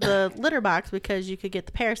out the litter box because you could get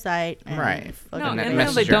the parasite. And Right. fucking- No, And it and then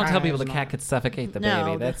messes they your don't tell eyes people the and cat all. could suffocate the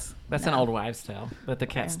No, baby. That's an old wives' tale, that the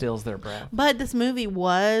cat steals their breath. But this movie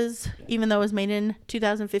was, even though it was made in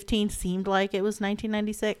 2015, seemed like it was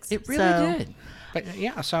 1996. It really So- did. But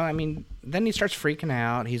yeah, so I mean, then he starts freaking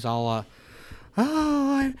out. He's all,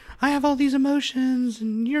 I have all these emotions,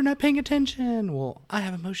 and you're not paying attention. Well, I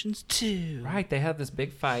have emotions too. Right, they had this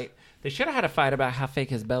big fight. They should have had a fight about how fake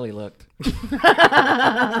his belly looked.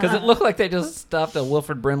 Because it looked like they just stuffed a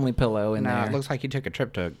Wilford Brimley pillow in No, there. it looks like he took a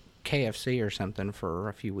trip to KFC or something for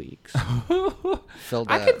a few weeks. Filled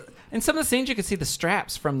I up. could, in some of the scenes, you could see the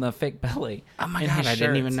straps from the fake belly. Oh my in god, his I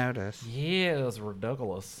didn't even shirts. notice. Yeah, it was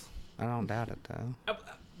ridiculous. I don't doubt it though.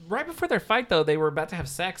 Right before their fight, though, they were about to have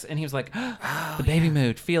sex, and he was like, the baby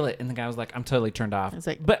moved, feel it. And the guy was like, I'm totally turned off. It's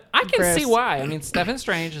like, but I can gross. see why. I mean, Stephen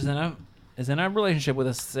Strange is in a relationship with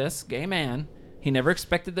a cis gay man. He never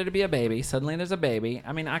expected there to be a baby. Suddenly there's a baby.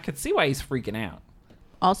 I mean, I could see why he's freaking out.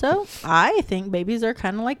 Also, I think babies are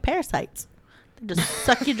kind of like parasites. They just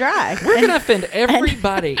suck you dry. We're going to offend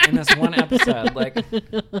everybody in this one episode. Like,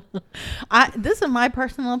 This is my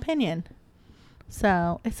personal opinion.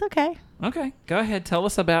 So, it's okay. okay, go ahead. Tell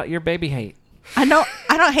us about your baby hate. I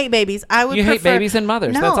don't hate babies. I would You hate prefer, babies and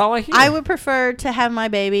mothers. No, That's all I hear. I would prefer to have my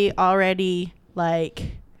baby already like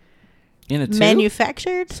In a tube?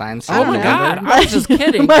 manufactured. Sign Oh my sealed, God. delivered. I was just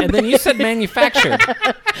kidding. And then you said manufactured.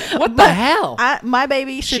 What the hell? My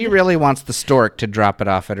baby should. She really wants the stork to drop it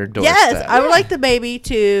off at her doorstep. Yes, I would like the baby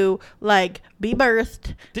to like be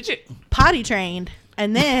birthed, Did you? potty trained,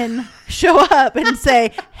 and then show up and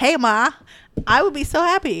say, "Hey, ma." I would be so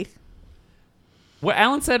happy. What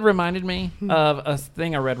Alan said reminded me of a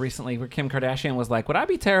thing I read recently where Kim Kardashian was like, would I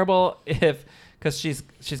be terrible if, because she's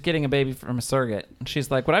getting a baby from a surrogate. And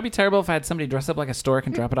she's like, would I be terrible if I had somebody dress up like a stork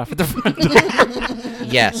and drop it off at the front door?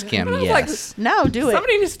 Yes, Kim, I was like, yes. No, do it.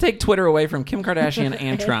 Somebody needs to take Twitter away from Kim Kardashian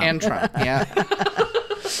and Trump. And Trump, yeah.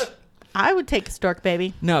 I would take a stork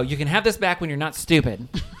baby. No, you can have this back when you're not stupid.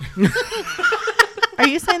 Are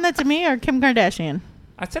you saying that to me or Kim Kardashian?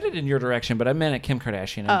 I said it in your direction, but I meant it Kim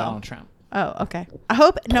Kardashian and Donald Trump. Oh, okay. I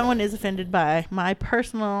hope no one is offended by my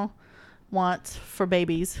personal wants for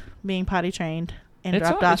babies being potty trained and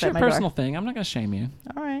dropped off it's your at my personal door. thing. I'm not going to shame you.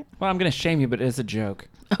 All right. Well, I'm going to shame you, but it's a joke.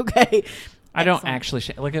 Okay. I don't Excellent.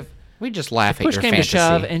 actually like if We just laugh at push your came fantasy. to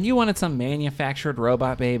shove and you wanted some manufactured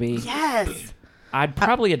robot baby. Yes. I'd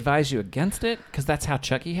probably advise you against it because that's how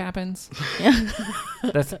Chucky happens.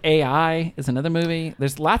 That's AI is another movie.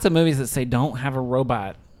 There's lots of movies that say don't have a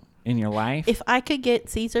robot in your life. If I could get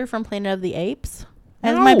Caesar from Planet of the Apes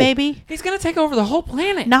as my baby, He's going to take over the whole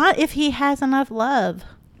planet. not if he has enough love.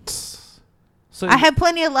 So I have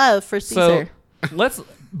plenty of love for Caesar. let's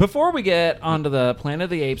before we get onto the Planet of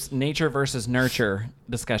the Apes nature versus nurture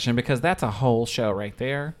discussion, because that's a whole show right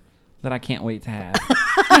there that I can't wait to have.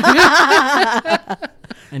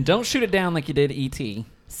 And don't shoot it down like you did E.T.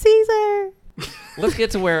 Caesar. Let's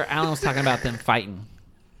get to where Alan was talking about them fighting.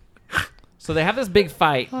 So they have this big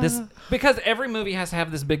fight. Because every movie has to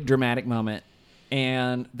have this big dramatic moment,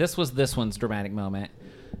 and this was this one's dramatic moment,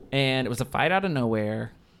 and it was a fight out of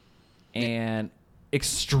nowhere, and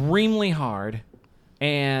extremely hard,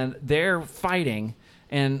 and they're fighting.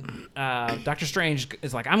 And Dr. Strange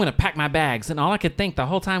is like, I'm going to pack my bags. And all I could think the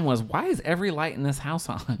whole time was, why is every light in this house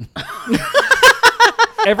on?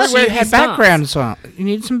 Everywhere So you he had stops. background sound. You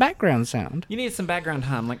need some background sound. You need some background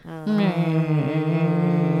hum. Like,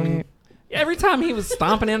 every time he was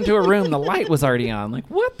stomping into a room, the light was already on. Like,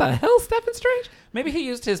 what the hell, Stephen Strange? Maybe he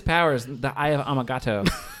used his powers, the Eye of Amagato,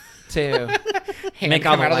 to make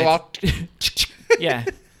all the lights. Yeah,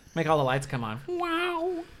 make all the lights come on.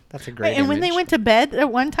 Wow. That's a great And when they image. went to bed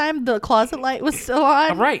at one time, the closet light was still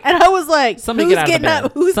on. Right. And I was like, Somebody who's get out of getting bed.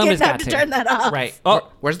 up? Who's Somebody's getting up got to turn that off? Right.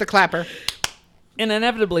 Oh, Where's the clapper? and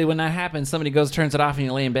inevitably, when that happens, somebody goes, turns it off, and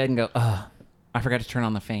you lay in bed and go, oh, I forgot to turn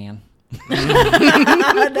on the fan.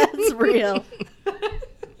 That's real.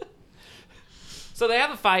 So they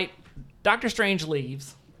have a fight. Dr. Strange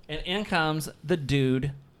leaves, and in comes the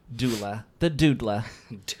doodla. Doodla.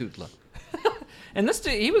 And this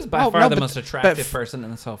dude, he was by Oh, far no, the but- most but attractive f- person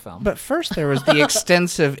in this whole film. But first, there was the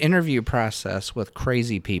extensive interview process with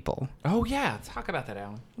crazy people. Oh, yeah. Talk about that,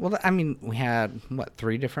 Alan. Well, I mean, we had,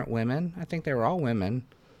 3 different women? I think they were all women.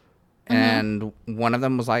 And one of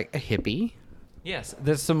them was like a hippie. Yes,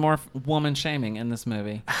 there's some more woman shaming in this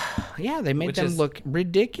movie. Yeah, they made Which them is- look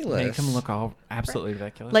ridiculous. Make them look all absolutely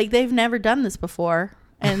ridiculous. Like they've never done this before.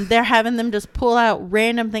 And they're having them just pull out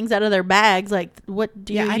random things out of their bags. Like, what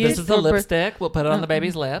do you use this is the for birth- lipstick. We'll put it on the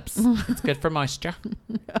baby's lips. It's good for moisture.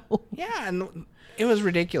 Yeah, and it was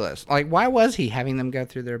ridiculous. Like, why was he having them go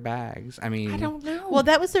through their bags? I mean, I don't know. Well,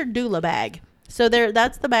 that was their doula bag. So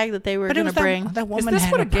that's the bag that they were but it going to was bring. that is woman this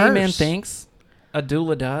had what a a gay man purse. thinks a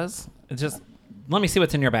doula does? It's just, let me see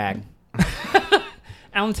what's in your bag.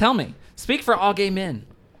 Alan, tell me. Speak for all gay men.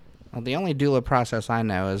 Well, the only doula process I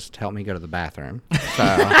know is to help me go to the bathroom. So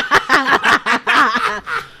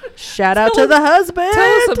Shout out to the husband.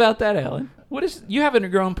 Tell us about that, Alan. What is you have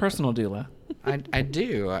your own personal doula? I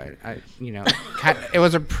do. It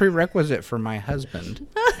was a prerequisite for my husband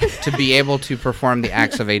to be able to perform the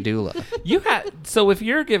acts of a doula. So if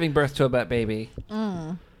you're giving birth to a butt baby,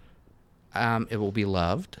 It will be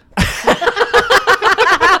loved.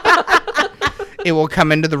 It will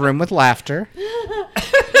come into the room with laughter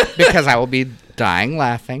because I will be dying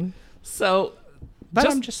laughing. so But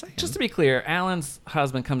I'm just saying. Just to be clear, Alan's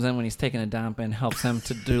husband comes in when he's taking a dump and helps him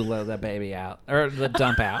to doula the baby out or the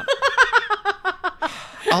dump out.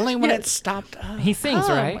 Only when it's stopped up. He sings,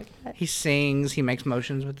 right? He sings. He makes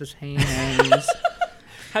motions with his hands.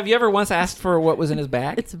 Have you ever once asked for what was in his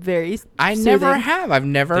bag? It's very I soothing. never have. I've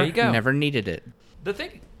never There you go. never needed it. The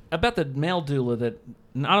thing about the male doula that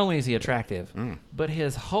not only is he attractive, Mm. but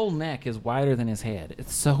his whole neck is wider than his head.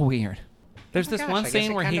 It's so weird. There's Oh my this gosh, one I guess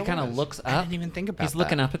scene it where he kinda kind of was. looks up. I didn't even think about He's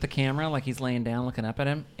looking that. up at the camera like he's laying down looking up at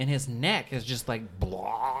him, and his neck is just like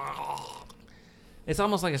blah. It's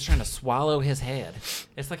almost like it's trying to swallow his head.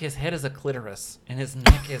 It's like his head is a clitoris and his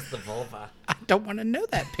neck is the vulva. I don't want to know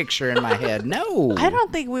that picture in my head. No. I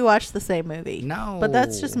don't think we watched the same movie. No. But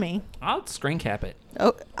that's just me. I'll screen cap it.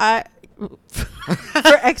 Oh,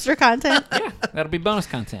 for extra content. Yeah, that'll be bonus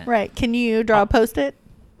content. Right. Can you draw a post-it?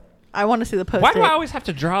 I want to see the post-it. Why do I always have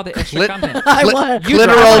to draw the extra content? I want. You draw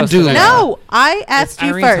Clitoral most of doula. it. No, I asked you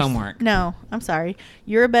Irene's first. homework. No, I'm sorry.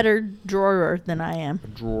 You're a better drawer than I am.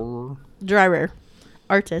 Drawer. Drawer.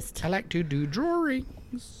 Artist. I like to do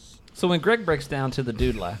drawings. So when Greg breaks down to the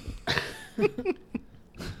doodla,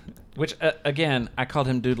 which again I called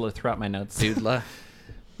him doodla throughout my notes. Doodla.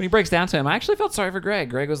 when he breaks down to him, I actually felt sorry for Greg.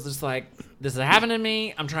 Greg was just like, this is happening to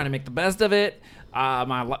me. I'm trying to make the best of it.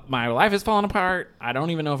 My life is falling apart. I don't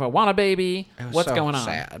even know if I want a baby. What's so going on?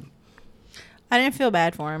 Sad. I didn't feel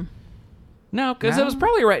bad for him. No, because it was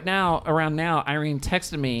probably around now, Irene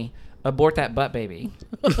texted me, abort that butt baby.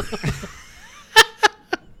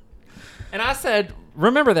 And I said,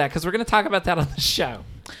 remember that, because we're going to talk about that on the show.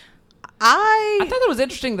 I thought that was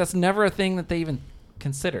interesting. That's never a thing that they even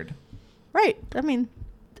considered. Right. I mean,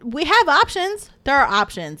 we have options. There are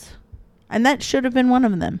options. And that should have been one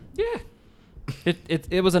of them. Yeah.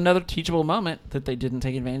 It was another teachable moment that they didn't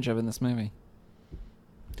take advantage of in this movie.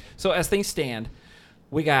 So as things stand,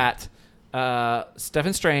 we got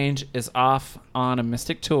Stephen Strange is off on a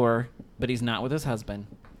mystic tour, but he's not with his husband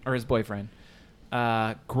or his boyfriend.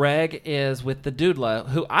 Greg is with the doodla,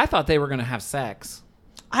 who I thought they were going to have sex.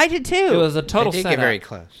 I did too. It was a total They did setup. get very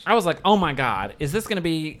close. I was like, oh my God, is this going to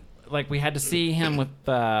be like we had to see him with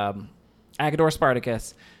Agador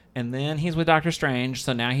Spartacus, and then he's with Doctor Strange,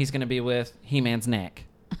 so now he's going to be with He-Man's neck.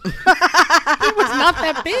 He was not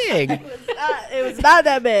that big. It was not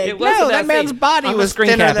that big. It wasn't No, that that man's big. body I'm a was screen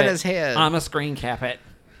thinner cap than it. his head. I'm a screen cap it.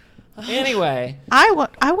 Anyway. I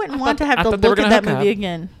wouldn't want to have I to thought they were look at gonna that hook movie up.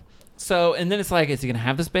 again. So, and then it's like, is he going to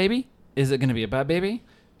have this baby? Is it going to be a butt baby?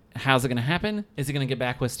 How's it going to happen? Is he going to get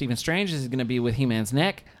back with Stephen Strange? Is he going to be with He-Man's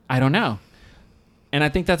neck? I don't know. And I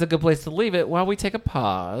think that's a good place to leave it while we take a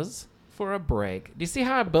pause for a break. Do you see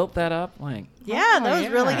how I built that up? Like, Yeah, that was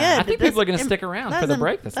really good. I think people are going to stick around for the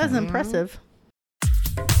break this That was time. impressive.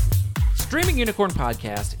 Streaming Unicorn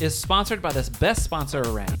Podcast is sponsored by this best sponsor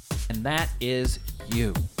around, and that is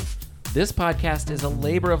you. This podcast is a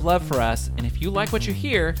labor of love for us, and if you like what you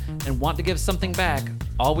hear and want to give something back,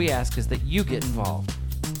 all we ask is that you get involved.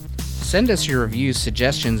 Send us your reviews,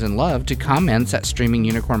 suggestions, and love to comments at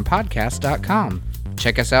streamingunicornpodcast.com.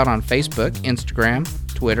 Check us out on Facebook, Instagram,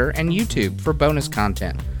 Twitter, and YouTube for bonus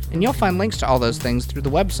content. And you'll find links to all those things through the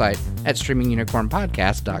website at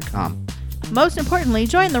streamingunicornpodcast.com. Most importantly,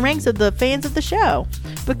 join the ranks of the fans of the show.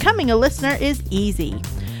 Becoming a listener is easy.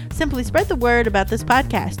 Simply spread the word about this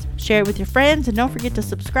podcast. Share it with your friends, and don't forget to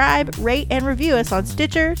subscribe, rate, and review us on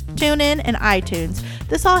Stitcher, TuneIn, and iTunes.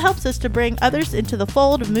 This all helps us to bring others into the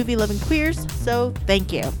fold of movie-loving queers, so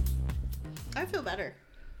thank you. I feel better.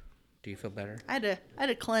 Do you feel better? I had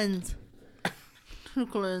to cleanse.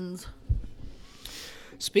 Cleanse.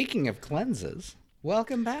 Speaking of cleanses,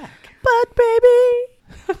 welcome back. Butt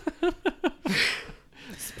baby.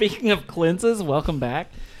 Speaking of cleanses, welcome back.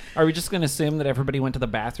 Are we just going to assume that everybody went to the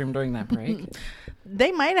bathroom during that break?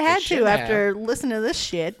 They might have had They should to have. after listening to this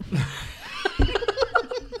shit.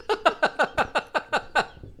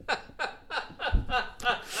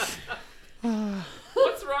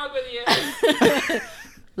 What's wrong with you?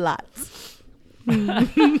 Lots.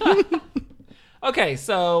 Okay,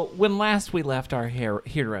 so when last we left our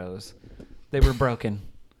heroes, they were broken,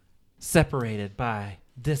 separated by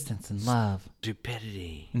distance and love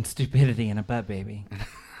Stupidity. and stupidity and a butt baby.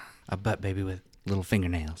 A butt baby with little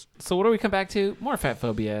fingernails. So what do we come back to? More fat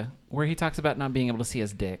phobia, where he talks about not being able to see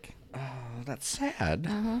his dick. Oh, that's sad.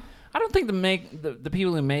 I don't think the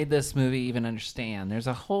people who made this movie even understand. There's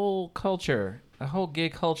a whole culture, a whole gay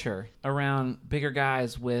culture around bigger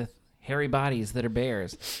guys with hairy bodies that are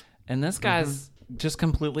bears. And this guy's just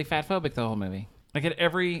completely fat phobic the whole movie. Like at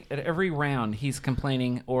every round, he's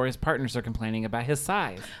complaining, or his partners are complaining about his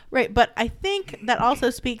size. Right, but I think that also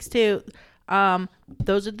speaks to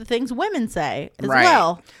those are the things women say as Right.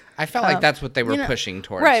 well. I felt like that's what they were you know, pushing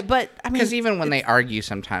towards. Right, but I mean, Because even when they argue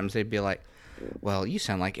sometimes, they'd be like, well, you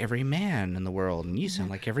sound like every man in the world, and you sound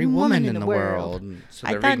like every woman in the world. And so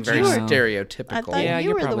I they're being thought very you were- stereotypical. I thought Yeah, you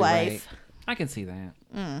you're were the probably wife. I can see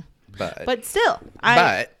that. But still,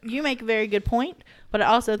 you make a very good point. But I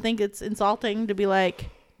also think it's insulting to be like,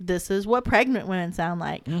 this is what pregnant women sound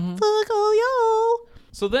like. Fuck all y'all.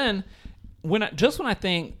 So then, when I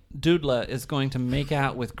think Doodla is going to make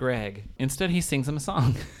out with Greg, instead he sings him a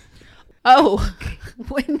song. Oh,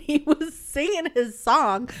 when he was singing his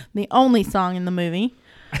song, the only song in the movie.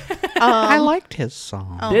 I liked his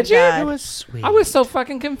song. Oh Did my you? God. It was sweet. I was so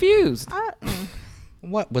fucking confused.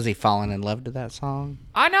 What, was he falling in love to that song?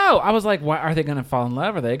 I know. I was like, why are they going to fall in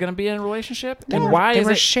love? Are they going to be in a relationship? They And were- why they is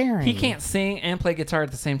were it sharing. he can't sing and play guitar at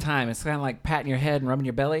the same time? It's kind of like patting your head and rubbing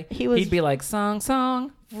your belly. He'd be like song.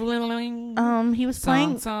 He was Song,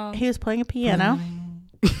 playing. song. He was playing a piano.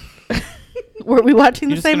 Were we watching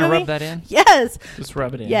You're the just same gonna movie? rub that in? Yes. Just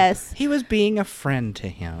rub it in. Yes. He was being a friend to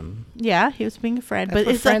him. Yeah, he was being a friend. That's But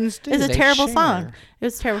what it's friends do. It's a They terrible share. song. It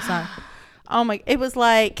was a terrible song. Oh my! It was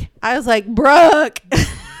like I was like Brooke.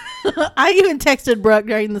 I even texted Brooke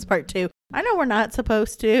during this part too. I know we're not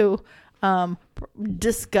supposed to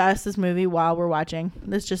discuss this movie while we're watching.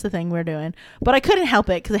 That's just the thing we're doing. But I couldn't help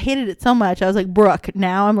it because I hated it so much. I was like, Brooke,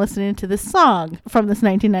 now I'm listening to this song from this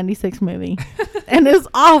 1996 movie. And it was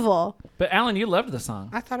awful. But Alan, you loved the song.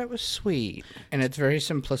 I thought it was sweet in its very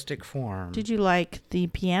simplistic form. Did you like the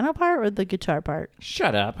piano part or the guitar part?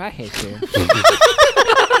 Shut up. I hate you.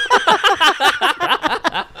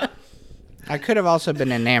 I could have also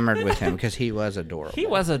been enamored with him because he was adorable. He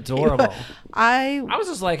was adorable. I was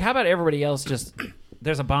just like, how about everybody else just,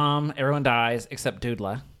 there's a bomb, everyone dies, except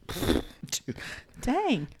Doodla.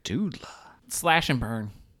 Dang. Doodla. Slash and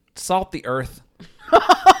burn. Salt the earth.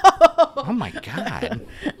 Oh my God.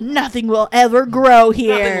 Nothing will ever grow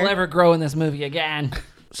here. Nothing will ever grow in this movie again.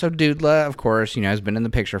 So Doodla, of course, has been in the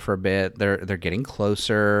picture for a bit. They're getting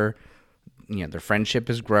closer. Their friendship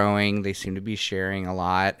is growing. They seem to be sharing a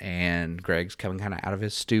lot, and Greg's coming kind of out of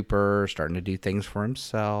his stupor, starting to do things for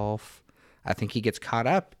himself. I think he gets caught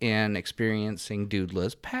up in experiencing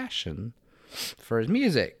Doodla's passion for his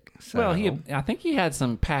music. So. Well, I think he had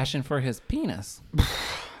some passion for his penis.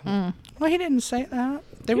 Well, he didn't say that.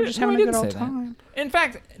 They were just having a good old time. In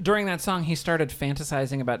fact, during that song, he started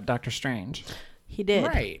fantasizing about Doctor Strange. He did.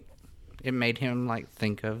 Right. It made him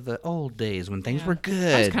think of the old days when things were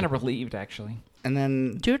good. I was kind of relieved, actually. And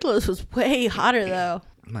then Doodles was way hotter though.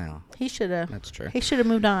 Well, he should have. That's true. He should have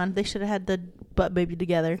moved on. They should have had the butt baby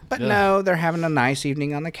together. But no, they're having a nice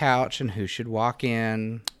evening on the couch, and who should walk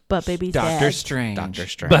in? Butt baby's Doctor dad. Strange. Doctor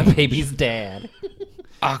Strange. Butt baby's dad.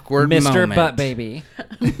 Awkward Mr. moment. Butt Baby.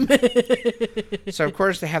 So, of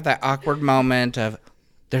course, they have that awkward moment of,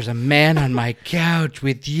 there's a man on my couch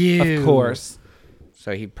with you. Of course.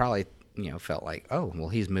 So he probably, felt like, oh, well,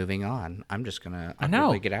 he's moving on. I'm just going to I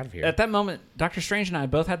know. get out of here. At that moment, Doctor Strange and I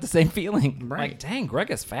both had the same feeling. Right. Like, dang,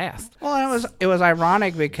 Greg is fast. Well, it was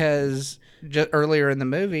ironic because just earlier in the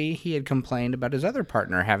movie, he had complained about his other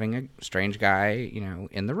partner having a strange guy,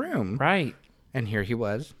 in the room. Right. And here he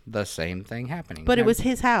was, the same thing happening. But it was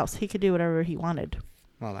his house. He could do whatever he wanted.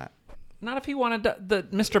 Well, that. Not if he wanted the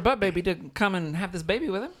Mr. Butt Baby to come and have this baby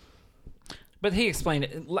with him. But he explained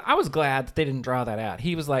it. I was glad that they didn't draw that out.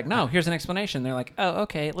 He was like, no, here's an explanation. They're like, oh,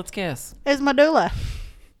 okay, let's kiss. It's medulla.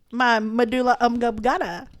 My medulla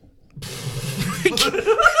oblongata.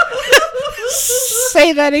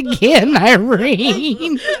 Say that again,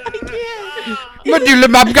 Irene. I can't. Medulla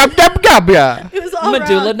mob gob gob gob ya. It was all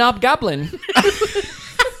Medulla wrong. Knob Goblin. It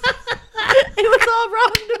was all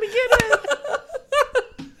wrong to begin with.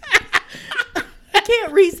 I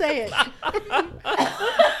can't re-say it.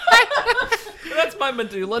 That's my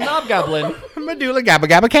Medulla Knob Goblin. Medulla gabba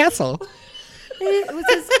gabba castle. It was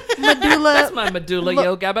his medulla. That's my Medulla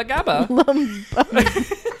Yo Gabba Gabba.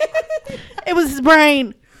 It was his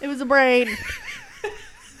brain. It was a brain.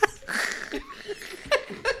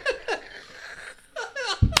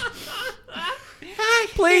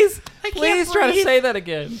 Please try to breathe. say that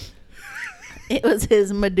again. It was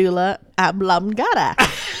his medulla oblongata.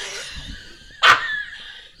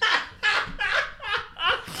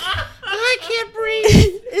 I can't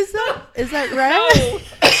breathe. Is that right? No,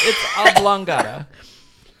 it's oblongata.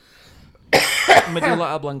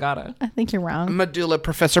 Medulla oblongata. I think you're wrong. Medulla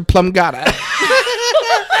Professor Plumgata.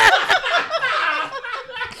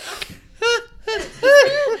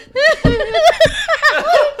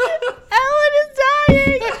 Ellen is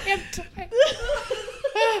dying.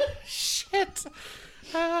 Shit.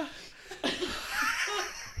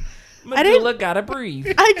 Medulla gotta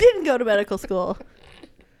breathe. I didn't go to medical school.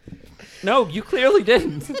 No, you clearly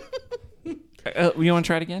didn't. You want to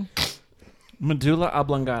try it again? Medulla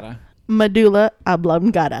oblongata. Medulla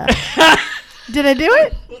oblongata. Did I do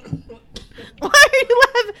it? Why are you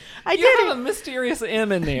laughing? I You did have it. a mysterious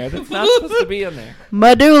M in there that's not supposed to be in there.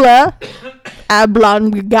 Medulla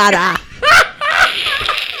oblongata.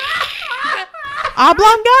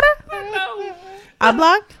 Oblongata? No.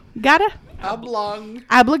 Oblongata? Oblong.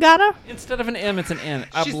 Oblongata? Instead of an M, it's an N.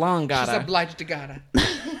 She's Oblongata. obliged to gotta.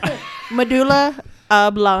 Medulla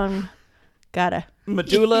oblongata.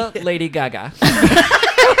 Medulla Lady Gaga.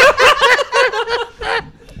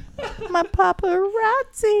 My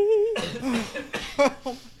paparazzi.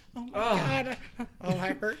 God. Oh,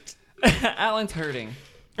 I hurt. Alan's hurting.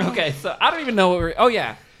 Okay, so I don't even know what we're... Oh,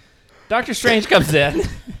 yeah. Doctor Strange comes in.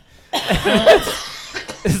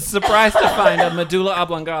 Is surprised to find a medulla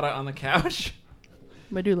oblongata on the couch.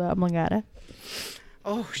 Medulla oblongata.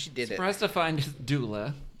 Oh, she did it. Surprised to find his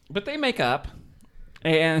doula. But they make up.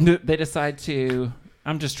 And they decide to...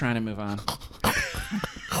 I'm just trying to move on.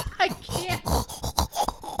 I can't.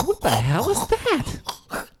 What the hell is that?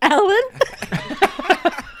 Ellen?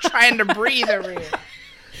 Trying to breathe over here.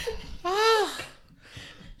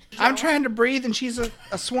 I'm trying to breathe, and she's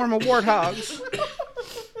a swarm of warthogs.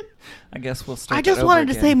 guess we'll start. I just that over wanted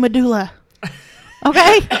to again. say medulla.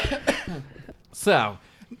 Okay. So,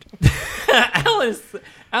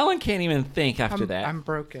 Alan can't even think after that. I'm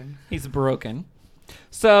broken. He's broken.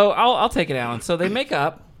 So I'll take it, Alan. So they make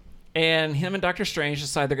up, and him and Doctor Strange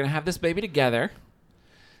decide they're going to have this baby together,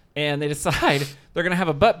 and they decide they're going to have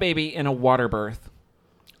a butt baby in a water birth.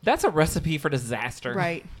 That's a recipe for disaster.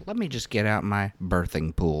 Right. Let me just get out my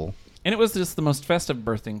birthing pool. And it was just the most festive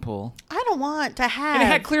birthing pool. I don't want to have. And it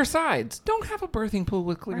had clear sides. Don't have a birthing pool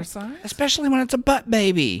with clear sides. Especially when it's a butt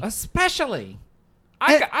baby. Especially.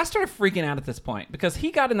 I started freaking out at this point because he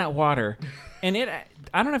got in that water, and I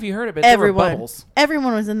don't know if you heard it, but there were bubbles.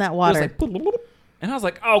 Everyone was in that It was water. like, bloop, bloop, bloop. And I was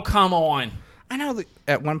like, oh, come on. I know that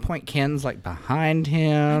at one point Ken's like behind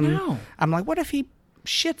him. I know. I'm like, what if he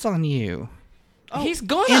shits on you? He's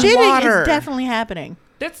gone. In Shitting water. is definitely happening.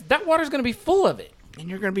 That water's going to be full of it. And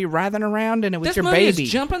you're going to be writhing around in it with This your movie baby.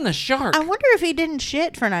 is jumping the shark. I wonder if he didn't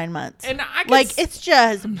shit for 9 months. And I could like, it's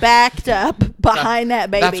just backed up behind that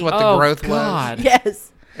baby. That's what the growth God. was.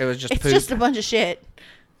 Yes. It was just It's poop. just a bunch of shit.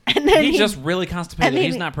 And then He's just really constipated. and then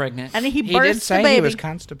He's he- not pregnant. And then he he bursts did say the baby. he was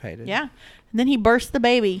constipated. Yeah. And then he bursts the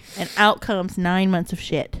baby, and out comes 9 months of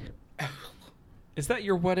shit. Is that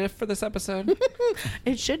your what if for this episode?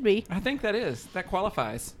 It should be. I think that is. That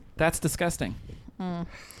qualifies. That's disgusting.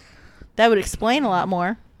 That would explain a lot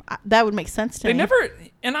more. That would make sense to They me. never,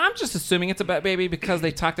 and I'm just assuming it's a butt baby because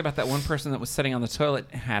they talked about that one person that was sitting on the toilet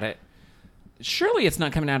and had it. Surely it's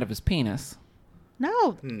not coming out of his penis.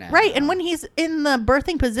 No. No. Right. And when he's in the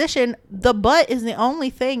birthing position, the butt is the only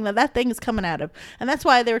thing that thing is coming out of. And that's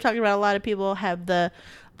why they were talking about a lot of people have the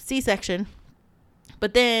C-section.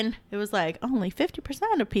 But then it was like only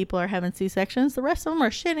 50% of people are having C-sections. The rest of them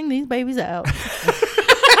are shitting these babies out.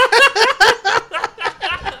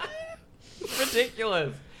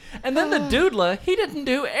 Ridiculous. And then the doodler, he didn't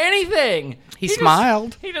do anything. He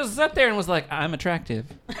smiled. He just sat there and was like, I'm attractive.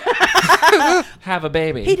 Have a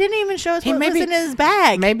baby. He didn't even show us He what maybe- was in his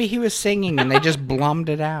bag. Maybe he was singing and they just blummed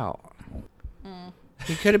it out.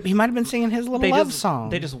 He might have been singing his little love song.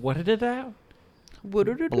 They just whatted it out?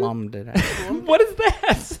 blummed it out. What is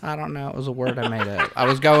that? I don't know. It was a word I made up. I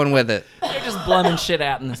was going with it. They're just blumming shit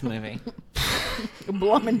out in this movie.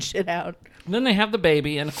 Blumming shit out. And then they have the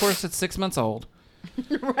baby, and of course it's 6 months old.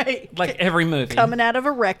 Right. Like every movie. Coming out of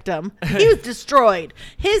a rectum. He was destroyed.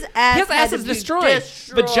 His ass is destroyed.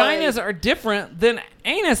 Vaginas are different than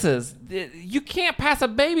anuses. You can't pass a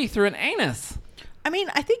baby through an anus. I mean,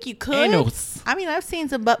 I think you could. Anus. I mean, I've seen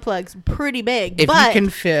some butt plugs pretty big. If but you can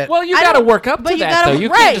fit. Well, you I got to don't- work up but to you that, gotta- though. You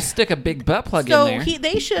right. can't just stick a big butt plug so in there.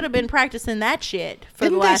 they should have been practicing that shit for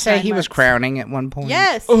didn't the they last say 9 he was months. crowning at one point?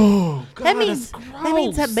 Yes. Oh, God, that means that's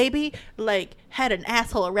that gross. baby like had an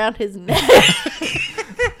asshole around his neck.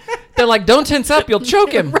 They're like, don't tense up, you'll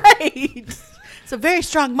choke him. Right. It's a very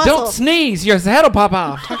strong muscle. Don't sneeze, your head will pop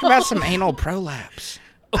off. Talk about some anal prolapse.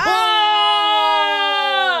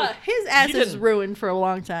 Ah! His ass You is didn't- ruined for a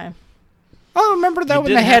long time. Oh, remember though You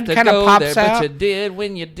when the didn't head have to kind of go pops there, out? But you did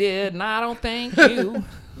when you did, and I don't thank you.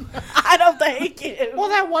 I don't think it. Well,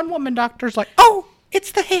 that one woman doctor's like, "Oh,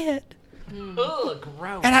 it's the head." Ugh,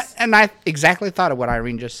 gross. And I exactly thought of what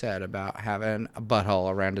Irene just said about having a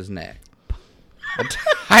butthole around his neck. A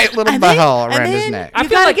tight little And then- butthole and around his then- neck. I You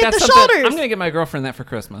feel gotta like get that's the something. shoulders. I'm going to get my girlfriend that for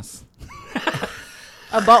Christmas.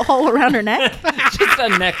 A butthole around her neck. Just a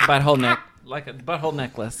butthole neck, like a butthole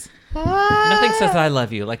necklace. Nothing says I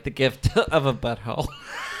love you like the gift of a butthole.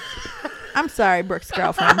 I'm sorry, Brooke's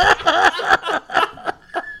girlfriend.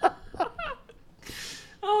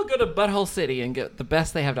 I'll go to Butthole City and get the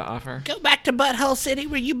best they have to offer. Go back to Butthole City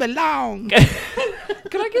where you belong.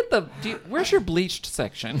 Can I get where's your bleached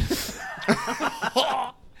section?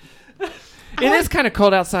 It is kind of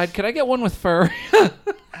cold outside. Could I get one with fur?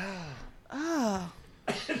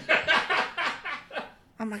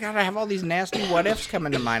 Oh my god, I have all these nasty what ifs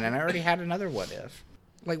coming to mind, and I already had another what if.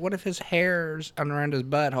 Like, what if his hairs around his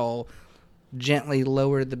butthole gently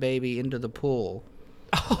lowered the baby into the pool?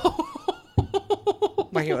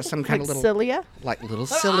 Like it was some kind Like of little, cilia. like little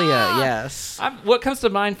cilia. Yes. What comes to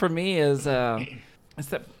mind for me is it's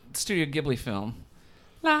that Studio Ghibli film.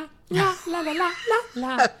 La la la la la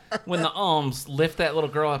la la. When the arms lift that little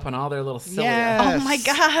girl up on all their little cilia. Yes. Oh my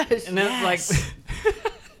gosh. And then like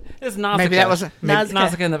it's Nausicaa. Maybe that was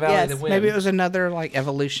Nausicaa in the Valley of the Yes. Wind. maybe it was another like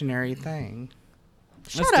evolutionary thing.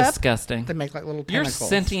 That's Shut up. disgusting. They make like little Your tentacles.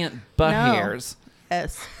 sentient butt No. hairs.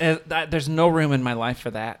 Yes. There's no room in my life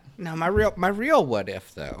for that. No, my real what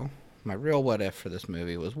if though. My real what if for this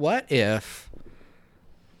movie was what if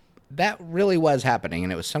that really was happening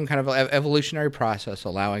and it was some kind of evolutionary process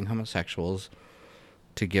allowing homosexuals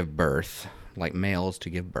to give birth, like males to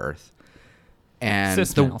give birth. And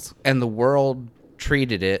Cis males. the world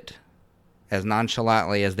treated it as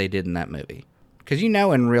nonchalantly as they did in that movie. Because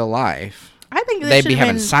in real life, I think they'd be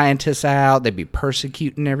having scientists out. They'd be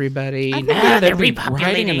persecuting everybody. I think They'd be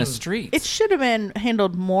riding in the streets. It should have been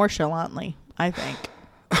handled more chalantly, I think.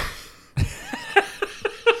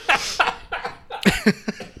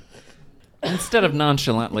 Instead of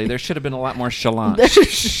nonchalantly, there should have been a lot more chalant.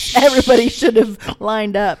 Everybody should have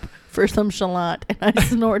lined up for some chalant, and I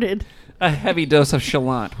snorted. A heavy dose of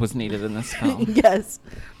chalant was needed in this film. Yes.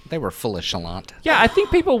 They were full of chalant. Yeah, I think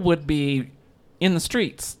people would be in the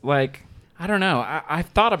streets. Like, I don't know. I've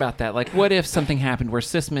thought about that. Like, what if something happened where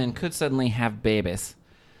cis men could suddenly have babies?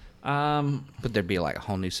 But there'd be like a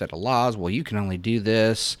whole new set of laws. Well, you can only do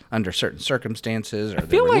this under certain circumstances. Or I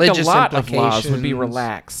feel the like religious a lot of laws would be implications.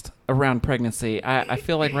 relaxed around pregnancy. I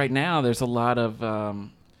feel like right now there's a lot of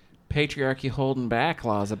patriarchy holding back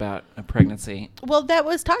laws about a pregnancy. Well, that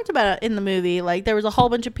was talked about in the movie. Like, there was a whole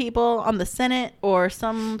bunch of people on the Senate or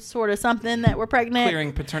some sort of something that were pregnant.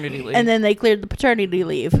 Clearing paternity leave. And then they cleared the paternity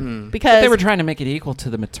leave. Mm. Because they were trying to make it equal to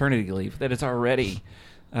the maternity leave that is already,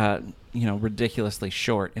 ridiculously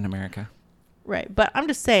short in America. Right, but I'm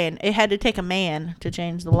just saying it had to take a man to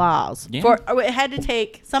change the laws. Yeah. It had to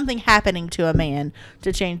take something happening to a man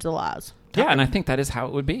to change the laws. Yeah, and I think that is how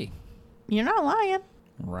it would be. You're not lying.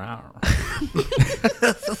 Rawr.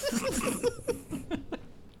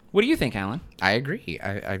 What do you think, Alan? I agree.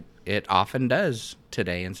 It often does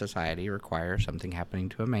today in society require something happening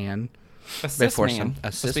to a man. A cis Before man. a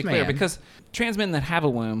Let's cis be clear, man. because trans men that have a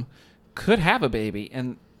womb could have a baby,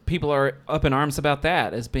 and people are up in arms about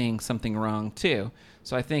that as being something wrong too.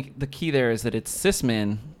 So I think the key there is that it's cis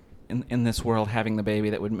men in this world having the baby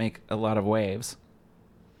that would make a lot of waves.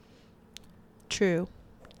 True.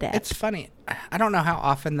 It's funny. I don't know how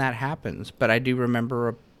often that happens, but I do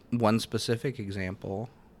remember one specific example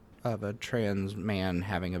of a trans man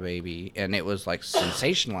having a baby, and it was like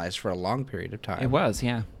sensationalized for a long period of time. It was,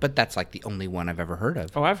 yeah. But that's like the only one I've ever heard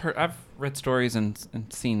of. Oh, I've read stories and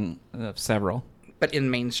seen several. But in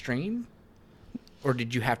mainstream? Or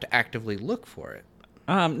did you have to actively look for it?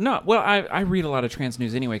 No. Well, I read a lot of trans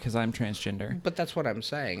news anyway because I'm transgender. But that's what I'm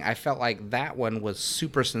saying. I felt like that one was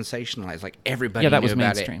super sensationalized. Like everybody Yeah, that knew was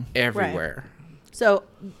about mainstream. it everywhere. So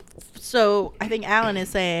I think Alan is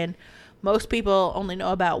saying most people only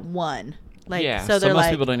know about one. Like, yeah, so they're most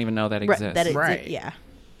like, people don't even know that exists. Right. Yeah.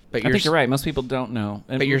 But I think you're right. Most people don't know.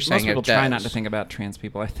 And But you're most saying people it try not does. to think about trans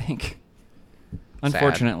people, I think.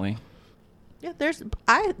 Unfortunately. Yeah,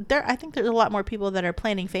 I think there's a lot more people that are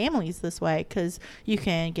planning families this way because you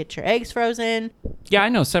can get your eggs frozen. Yeah, I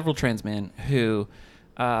know several trans men who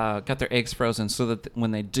got their eggs frozen so that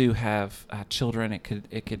when they do have children, it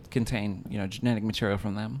could contain genetic material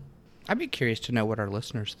from them. I'd be curious to know what our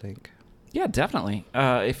listeners think. Yeah, definitely.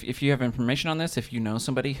 If you have information on this, if you know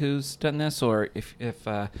somebody who's done this, or if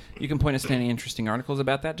you can point us to any interesting articles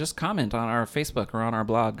about that, just comment on our Facebook or on our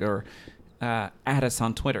blog or add us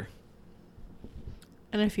on Twitter.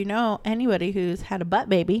 And if you know anybody who's had a butt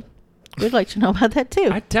baby, we'd like to know about that too.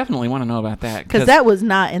 I definitely want to know about that. Because that was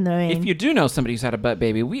not in the main. If you do know somebody who's had a butt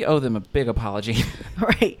baby, we owe them a big apology.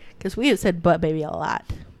 Right, because we have said butt baby a lot.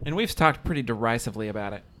 And we've talked pretty derisively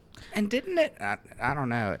about it. And didn't it, I don't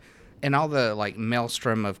know, in all the like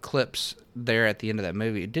maelstrom of clips there at the end of that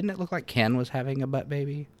movie, didn't it look like Ken was having a butt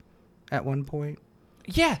baby at one point?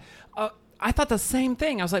 Yeah. I thought the same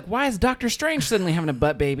thing. I was like, why is Doctor Strange suddenly having a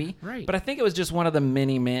butt baby? Right. But I think it was just one of the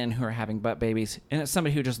many men who are having butt babies. And it's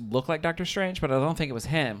somebody who just looked like Doctor Strange, but I don't think it was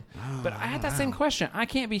him. But I had that same question. I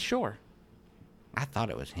can't be sure. I thought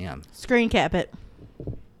it was him. Screen cap it.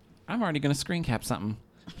 I'm already going to screen cap something.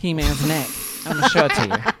 He-Man's neck. I'm going to show it to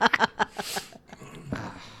you.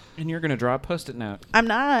 And you're going to draw a Post-it note. I'm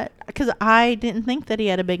not, because I didn't think that he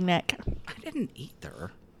had a big neck. I didn't either.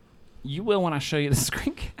 You will when I show you the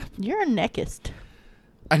screen cap. You're a neckist.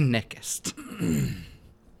 A neckist.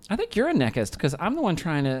 I think you're a neckist because I'm the one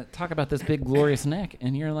trying to talk about this big glorious neck,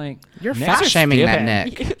 and you're like, You're necks fat are shaming stiff. that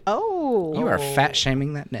neck. Oh. You are fat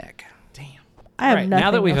shaming that neck. Damn. I have All right, now that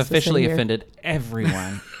nothing we've else to say officially here. offended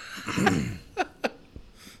everyone,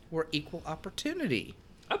 We're equal opportunity.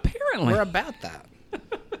 apparently, We're about that.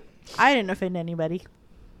 I didn't offend anybody.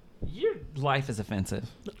 your life is offensive.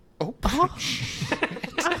 Oh.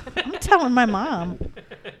 I'm telling my mom.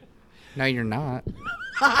 No, you're not.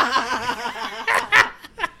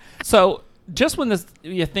 So, just when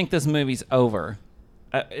you think this movie's over,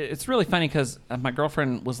 it's really funny because my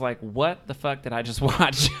girlfriend was like, "What the fuck did I just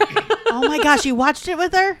watch?" Oh my gosh, you watched it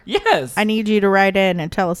with her? Yes. I need you to write in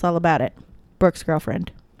and tell us all about it. Brooke's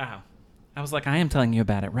girlfriend. Oh. I was like, I am telling you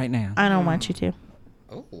about it right now. I don't want you to.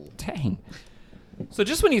 Oh. Dang. So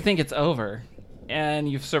just when you think it's over, and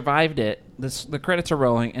you've survived it. The credits are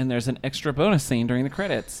rolling, and there's an extra bonus scene during the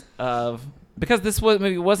credits because this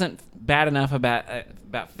movie wasn't bad enough about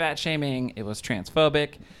fat shaming. It was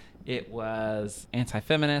transphobic. It was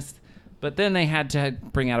anti-feminist. But then they had to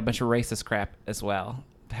bring out a bunch of racist crap as well.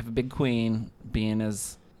 Have a big queen being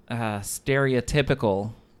as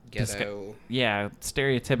stereotypical Ghetto.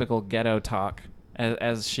 Stereotypical ghetto talk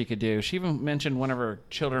as she could do. She even mentioned one of her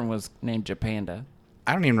children was named Japanda.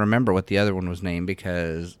 I don't even remember what the other one was named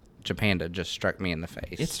because Japanda just struck me in the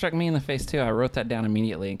face. It struck me in the face, too. I wrote that down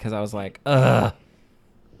immediately because I was like, ugh.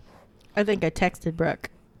 I think I texted Brooke.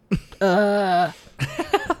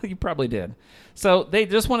 You probably did. So they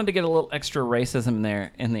just wanted to get a little extra racism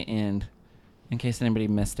there in the end, in case anybody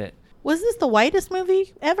missed it. Was this the whitest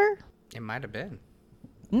movie ever? It might have been.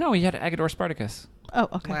 No, he had Agador Spartacus. Oh,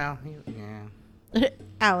 okay. Well, yeah.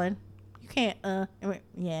 Alan, you can't,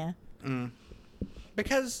 yeah.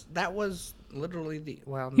 Because that was literally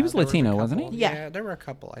he was Latino, wasn't he? Yeah. Yeah, there were a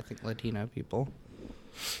couple, I think, Latino people.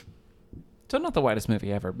 So not the whitest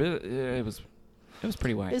movie ever, but it was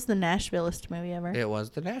pretty white. It was the Nashvilleest movie ever. It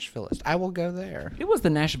was the Nashvilleest. I will go there. It was the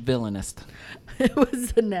Nashvilleanest. It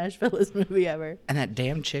was the Nashvilleest movie ever. And that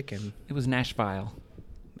damn chicken. It was Nashville.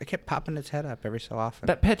 It kept popping its head up every so often.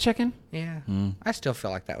 That pet chicken? Yeah. I still feel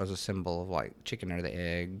like that was a symbol of like chicken or the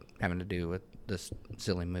egg having to do with this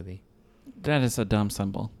silly movie. That is a dumb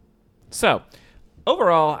symbol. So,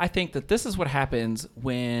 overall, I think that this is what happens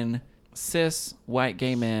when cis white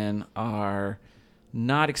gay men are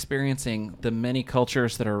not experiencing the many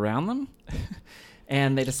cultures that are around them,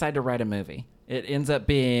 and they decide to write a movie. It ends up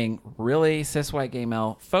being really cis white gay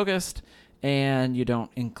male focused, and you don't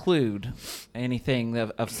include anything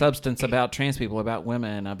of substance about trans people, about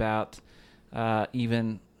women, about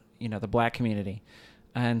even the black community.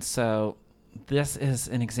 And so this is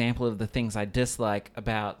an example of the things I dislike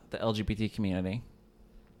about the LGBT community.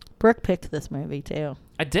 Brooke picked this movie, too.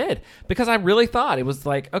 I did, because I really thought it was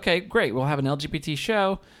like, okay, great, we'll have an LGBT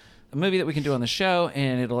show, a movie that we can do on the show,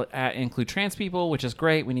 and it'll include trans people, which is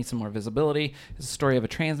great. We need some more visibility. It's a story of a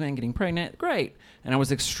trans man getting pregnant. Great. And I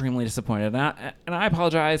was extremely disappointed. And I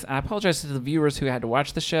apologize. I apologize to the viewers who had to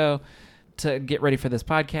watch the show to get ready for this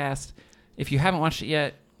podcast. If you haven't watched it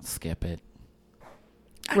yet, skip it.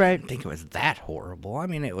 I didn't think it was that horrible. I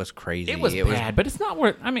mean, it was crazy. It was bad, but it's not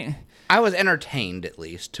worth... I mean... I was entertained, at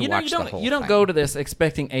least, to watch the whole thing. You don't go to this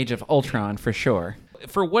expecting Age of Ultron, for sure.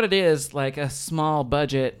 For what it is, like a small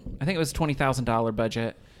budget, I think it was $20,000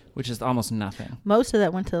 budget, which is almost nothing. Most of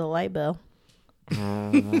that went to the light bill.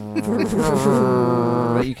 But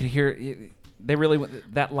you could hear...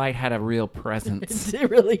 That light had a real presence. It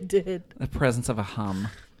really did. The presence of a hum.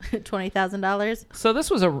 $20,000. So this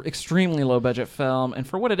was an extremely low budget film, and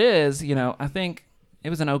for what it is, I think it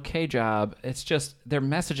was an okay job. It's just their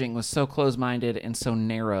messaging was so close-minded and so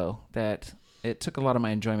narrow that it took a lot of my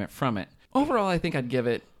enjoyment from it. Overall, I think I'd give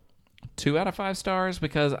it 2 out of 5 stars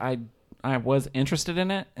because I was interested in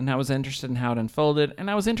it, and I was interested in how it unfolded, and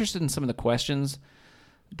I was interested in some of the questions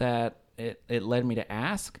that it led me to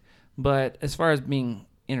ask. But as far as being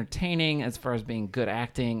entertaining, as far as being good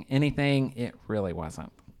acting, anything, it really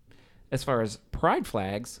wasn't. As far as pride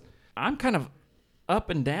flags, I'm kind of up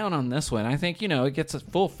and down on this one. I think, it gets a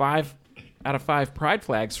full 5 out of 5 pride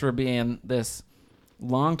flags for being this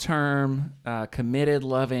long-term, committed,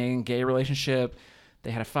 loving gay relationship.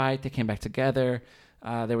 They had a fight. They came back together.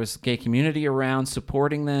 There was gay community around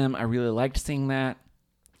supporting them. I really liked seeing that.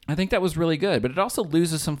 I think that was really good. But it also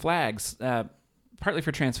loses some flags, partly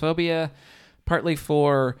for transphobia, partly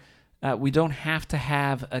for... we don't have to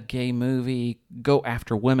have a gay movie go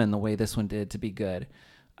after women the way this one did to be good.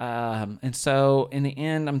 And so in the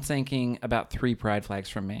end, I'm thinking about 3 pride flags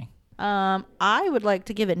from me. I would like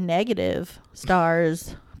to give it negative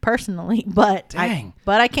stars personally, but Dang.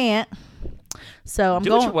 I can't. So I'm Do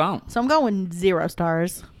going. what you want. So I'm going 0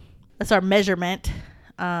 stars. That's our measurement.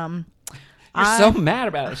 You're so mad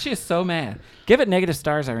about it. She is so mad. Give it negative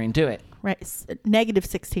stars, Irene. Do it. Right, negative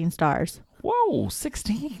 16 stars. Whoa,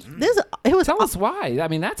 16. It was. Tell us why. I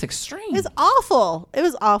mean, that's extreme. It's awful. It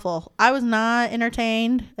was awful. I was not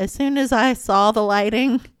entertained. As soon as I saw the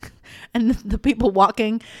lighting and the people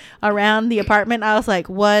walking around the apartment, I was like,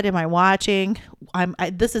 what am I watching?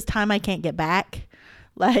 This is time I can't get back.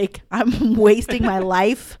 Like, I'm wasting my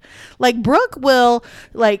life. Like, Brooke will,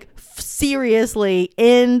 seriously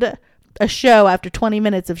end a show after 20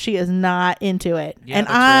 minutes if she is not into it. Yeah, and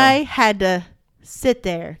I had to sit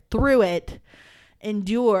there through it,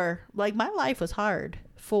 endure. Like, my life was hard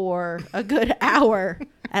for a good hour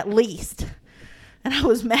at least. And I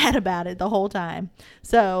was mad about it the whole time.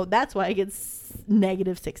 So that's why it gets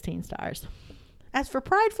negative 16 stars. As for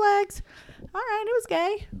pride flags, All right, it was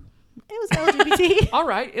gay. It was LGBT. All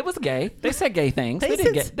right, it was gay. They said gay things. They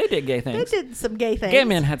did gay They things. did some gay things. Gay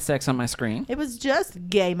men had sex on my screen. It was just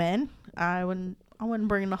gay men. I wouldn't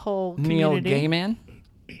bring the whole Neil community. Gaiman.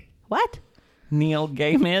 What? Neil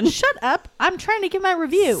Gaiman. Shut up. I'm trying to give my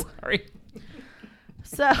review. Sorry.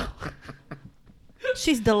 So,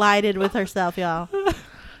 she's delighted with herself, y'all.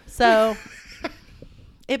 So,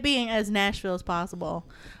 it being as Nashville as possible,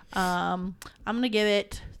 I'm going to give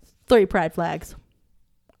it 3 pride flags.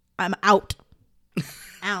 I'm out.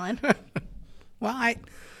 Alan. Well,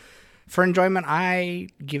 for enjoyment, I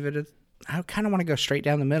give it I kind of want to go straight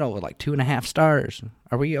down the middle with like 2.5 stars.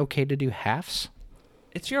 Are we okay to do halves?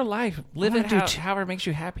 It's your life. Live it however it makes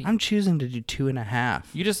you happy. I'm choosing to do 2.5.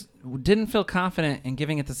 You just didn't feel confident in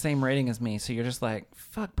giving it the same rating as me, so you're just like,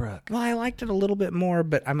 fuck Brooke. Well, I liked it a little bit more,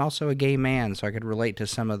 but I'm also a gay man, so I could relate to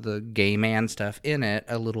some of the gay man stuff in it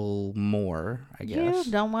a little more, I guess.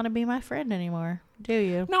 You don't want to be my friend anymore, do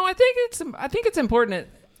you? No, I think it's important.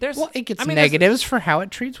 It gets negatives for how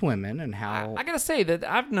it treats women and how... I gotta say that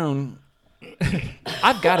I've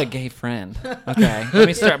got a gay friend. Okay, let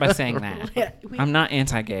me start by saying that. I'm not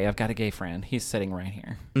anti-gay. I've got a gay friend. He's sitting right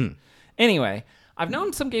here. Anyway, I've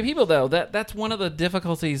known some gay people, though. That's one of the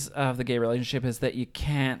difficulties of the gay relationship is that you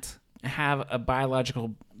can't have a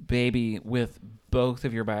biological baby with both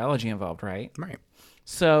of your biology involved, right? Right.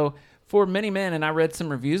 So for many men, and I read some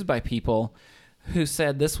reviews by people who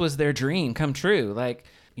said this was their dream come true. Like,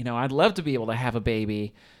 I'd love to be able to have a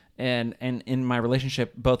baby. And in my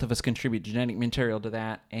relationship, both of us contribute genetic material to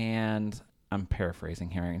that. And I'm paraphrasing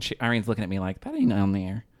here. Irene's looking at me like, that ain't on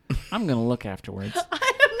there. I'm going to look afterwards.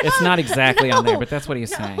 It's not exactly on there, but that's what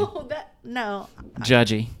he's saying. No.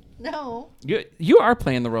 Judgy. No. You are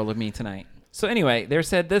playing the role of me tonight. So anyway, they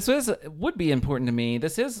said this would be important to me.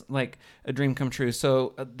 This is like a dream come true.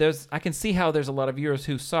 So I can see how there's a lot of viewers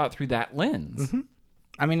who saw it through that lens. Mm-hmm.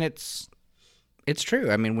 I mean, it's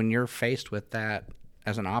true. I mean, when you're faced with that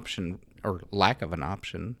as an option or lack of an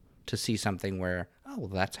option to see something where,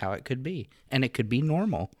 that's how it could be. And it could be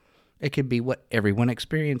normal. It could be what everyone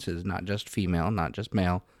experiences, not just female, not just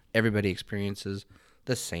male. Everybody experiences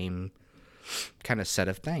the same kind of set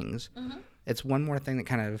of things. Mm-hmm. It's one more thing that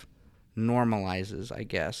kind of normalizes, I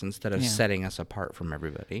guess, instead of setting us apart from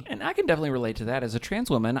everybody. And I can definitely relate to that. As a trans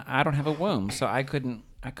woman, I don't have a womb, so I couldn't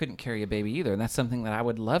carry a baby either. And that's something that I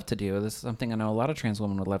would love to do. This is something I know a lot of trans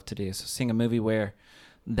women would love to do. So seeing a movie where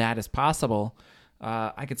that is possible,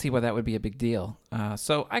 I could see why that would be a big deal.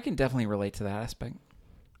 So I can definitely relate to that aspect.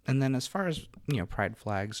 And then as far as, pride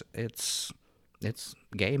flags, it's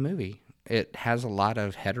gay movie. It has a lot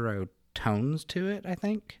of hetero tones to it, I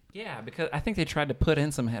think. Yeah, because I think they tried to put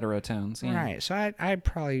in some hetero tones. Yeah. Right. So I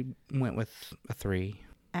probably went with a 3.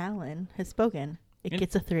 Alan has spoken. It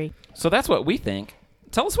gets a 3. So that's what we think.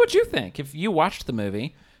 Tell us what you think. If you watched the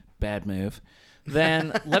movie, bad move,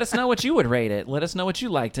 then let us know what you would rate it. Let us know what you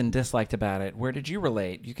liked and disliked about it. Where did you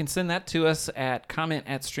relate? You can send that to us at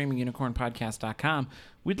comment@streamingunicornpodcast.com.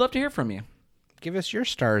 We'd love to hear from you. Give us your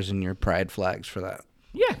stars and your pride flags for that.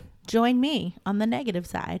 Yeah. Join me on the negative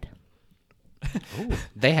side. Ooh,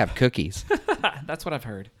 they have cookies. That's what I've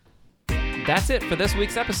heard. That's it for this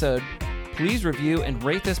week's episode. Please review and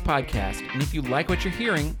rate this podcast. And if you like what you're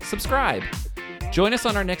hearing, subscribe. Join us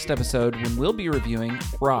on our next episode when we'll be reviewing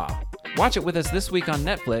Raw. Watch it with us this week on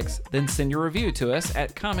Netflix, then send your review to us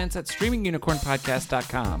at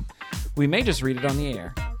comments@streamingunicornpodcast.com. We may just read it on the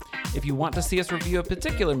air. If you want to see us review a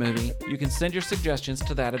particular movie, you can send your suggestions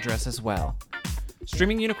to that address as well.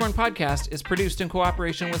 Streaming Unicorn Podcast is produced in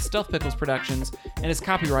cooperation with Stealth Pickles Productions and is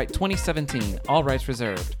copyright 2017, all rights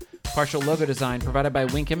reserved. Partial logo design provided by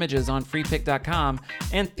Wink Images on freepick.com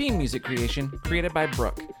and theme music creation created by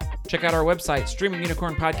Brooke. Check out our website,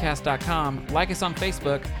 streamingunicornpodcast.com, like us on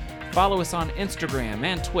Facebook, follow us on Instagram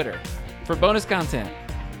and Twitter for bonus content.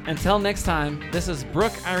 Until next time, this is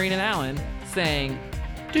Brooke, Irene, and Alan saying,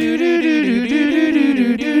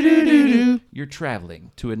 you're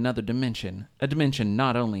traveling to another dimension, a dimension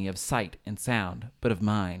not only of sight and sound, but of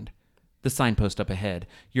mind. The signpost up ahead.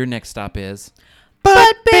 Your next stop is...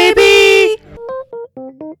 Butt Baby!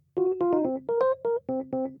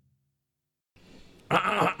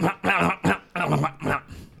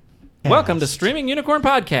 Welcome to Streaming Unicorn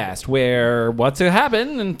Podcast, where what's to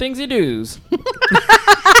happen and things you do's.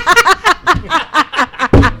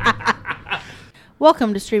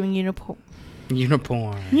 Welcome to Streaming Unicorn.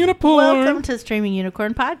 Welcome to Streaming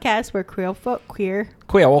Unicorn Podcast, where Quill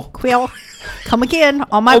come again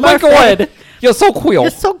on my birthday. Oh my God, you're so quill.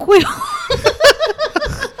 You're so quill.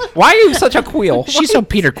 Why are you such a quill? She's so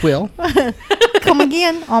Peter Quill. Come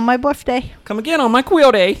again on my birthday. Come again on my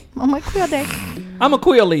quill day. On my quill day. I'm a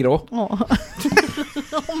queer leader. Oh.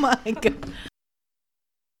 Oh my god.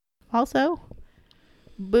 Also,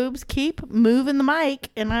 boobs keep moving the mic,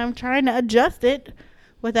 and I'm trying to adjust it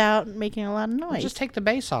without making a lot of noise. Just take the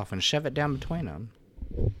base off and shove it down between them.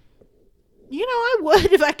 You know, I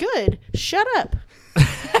would if I could. Shut up.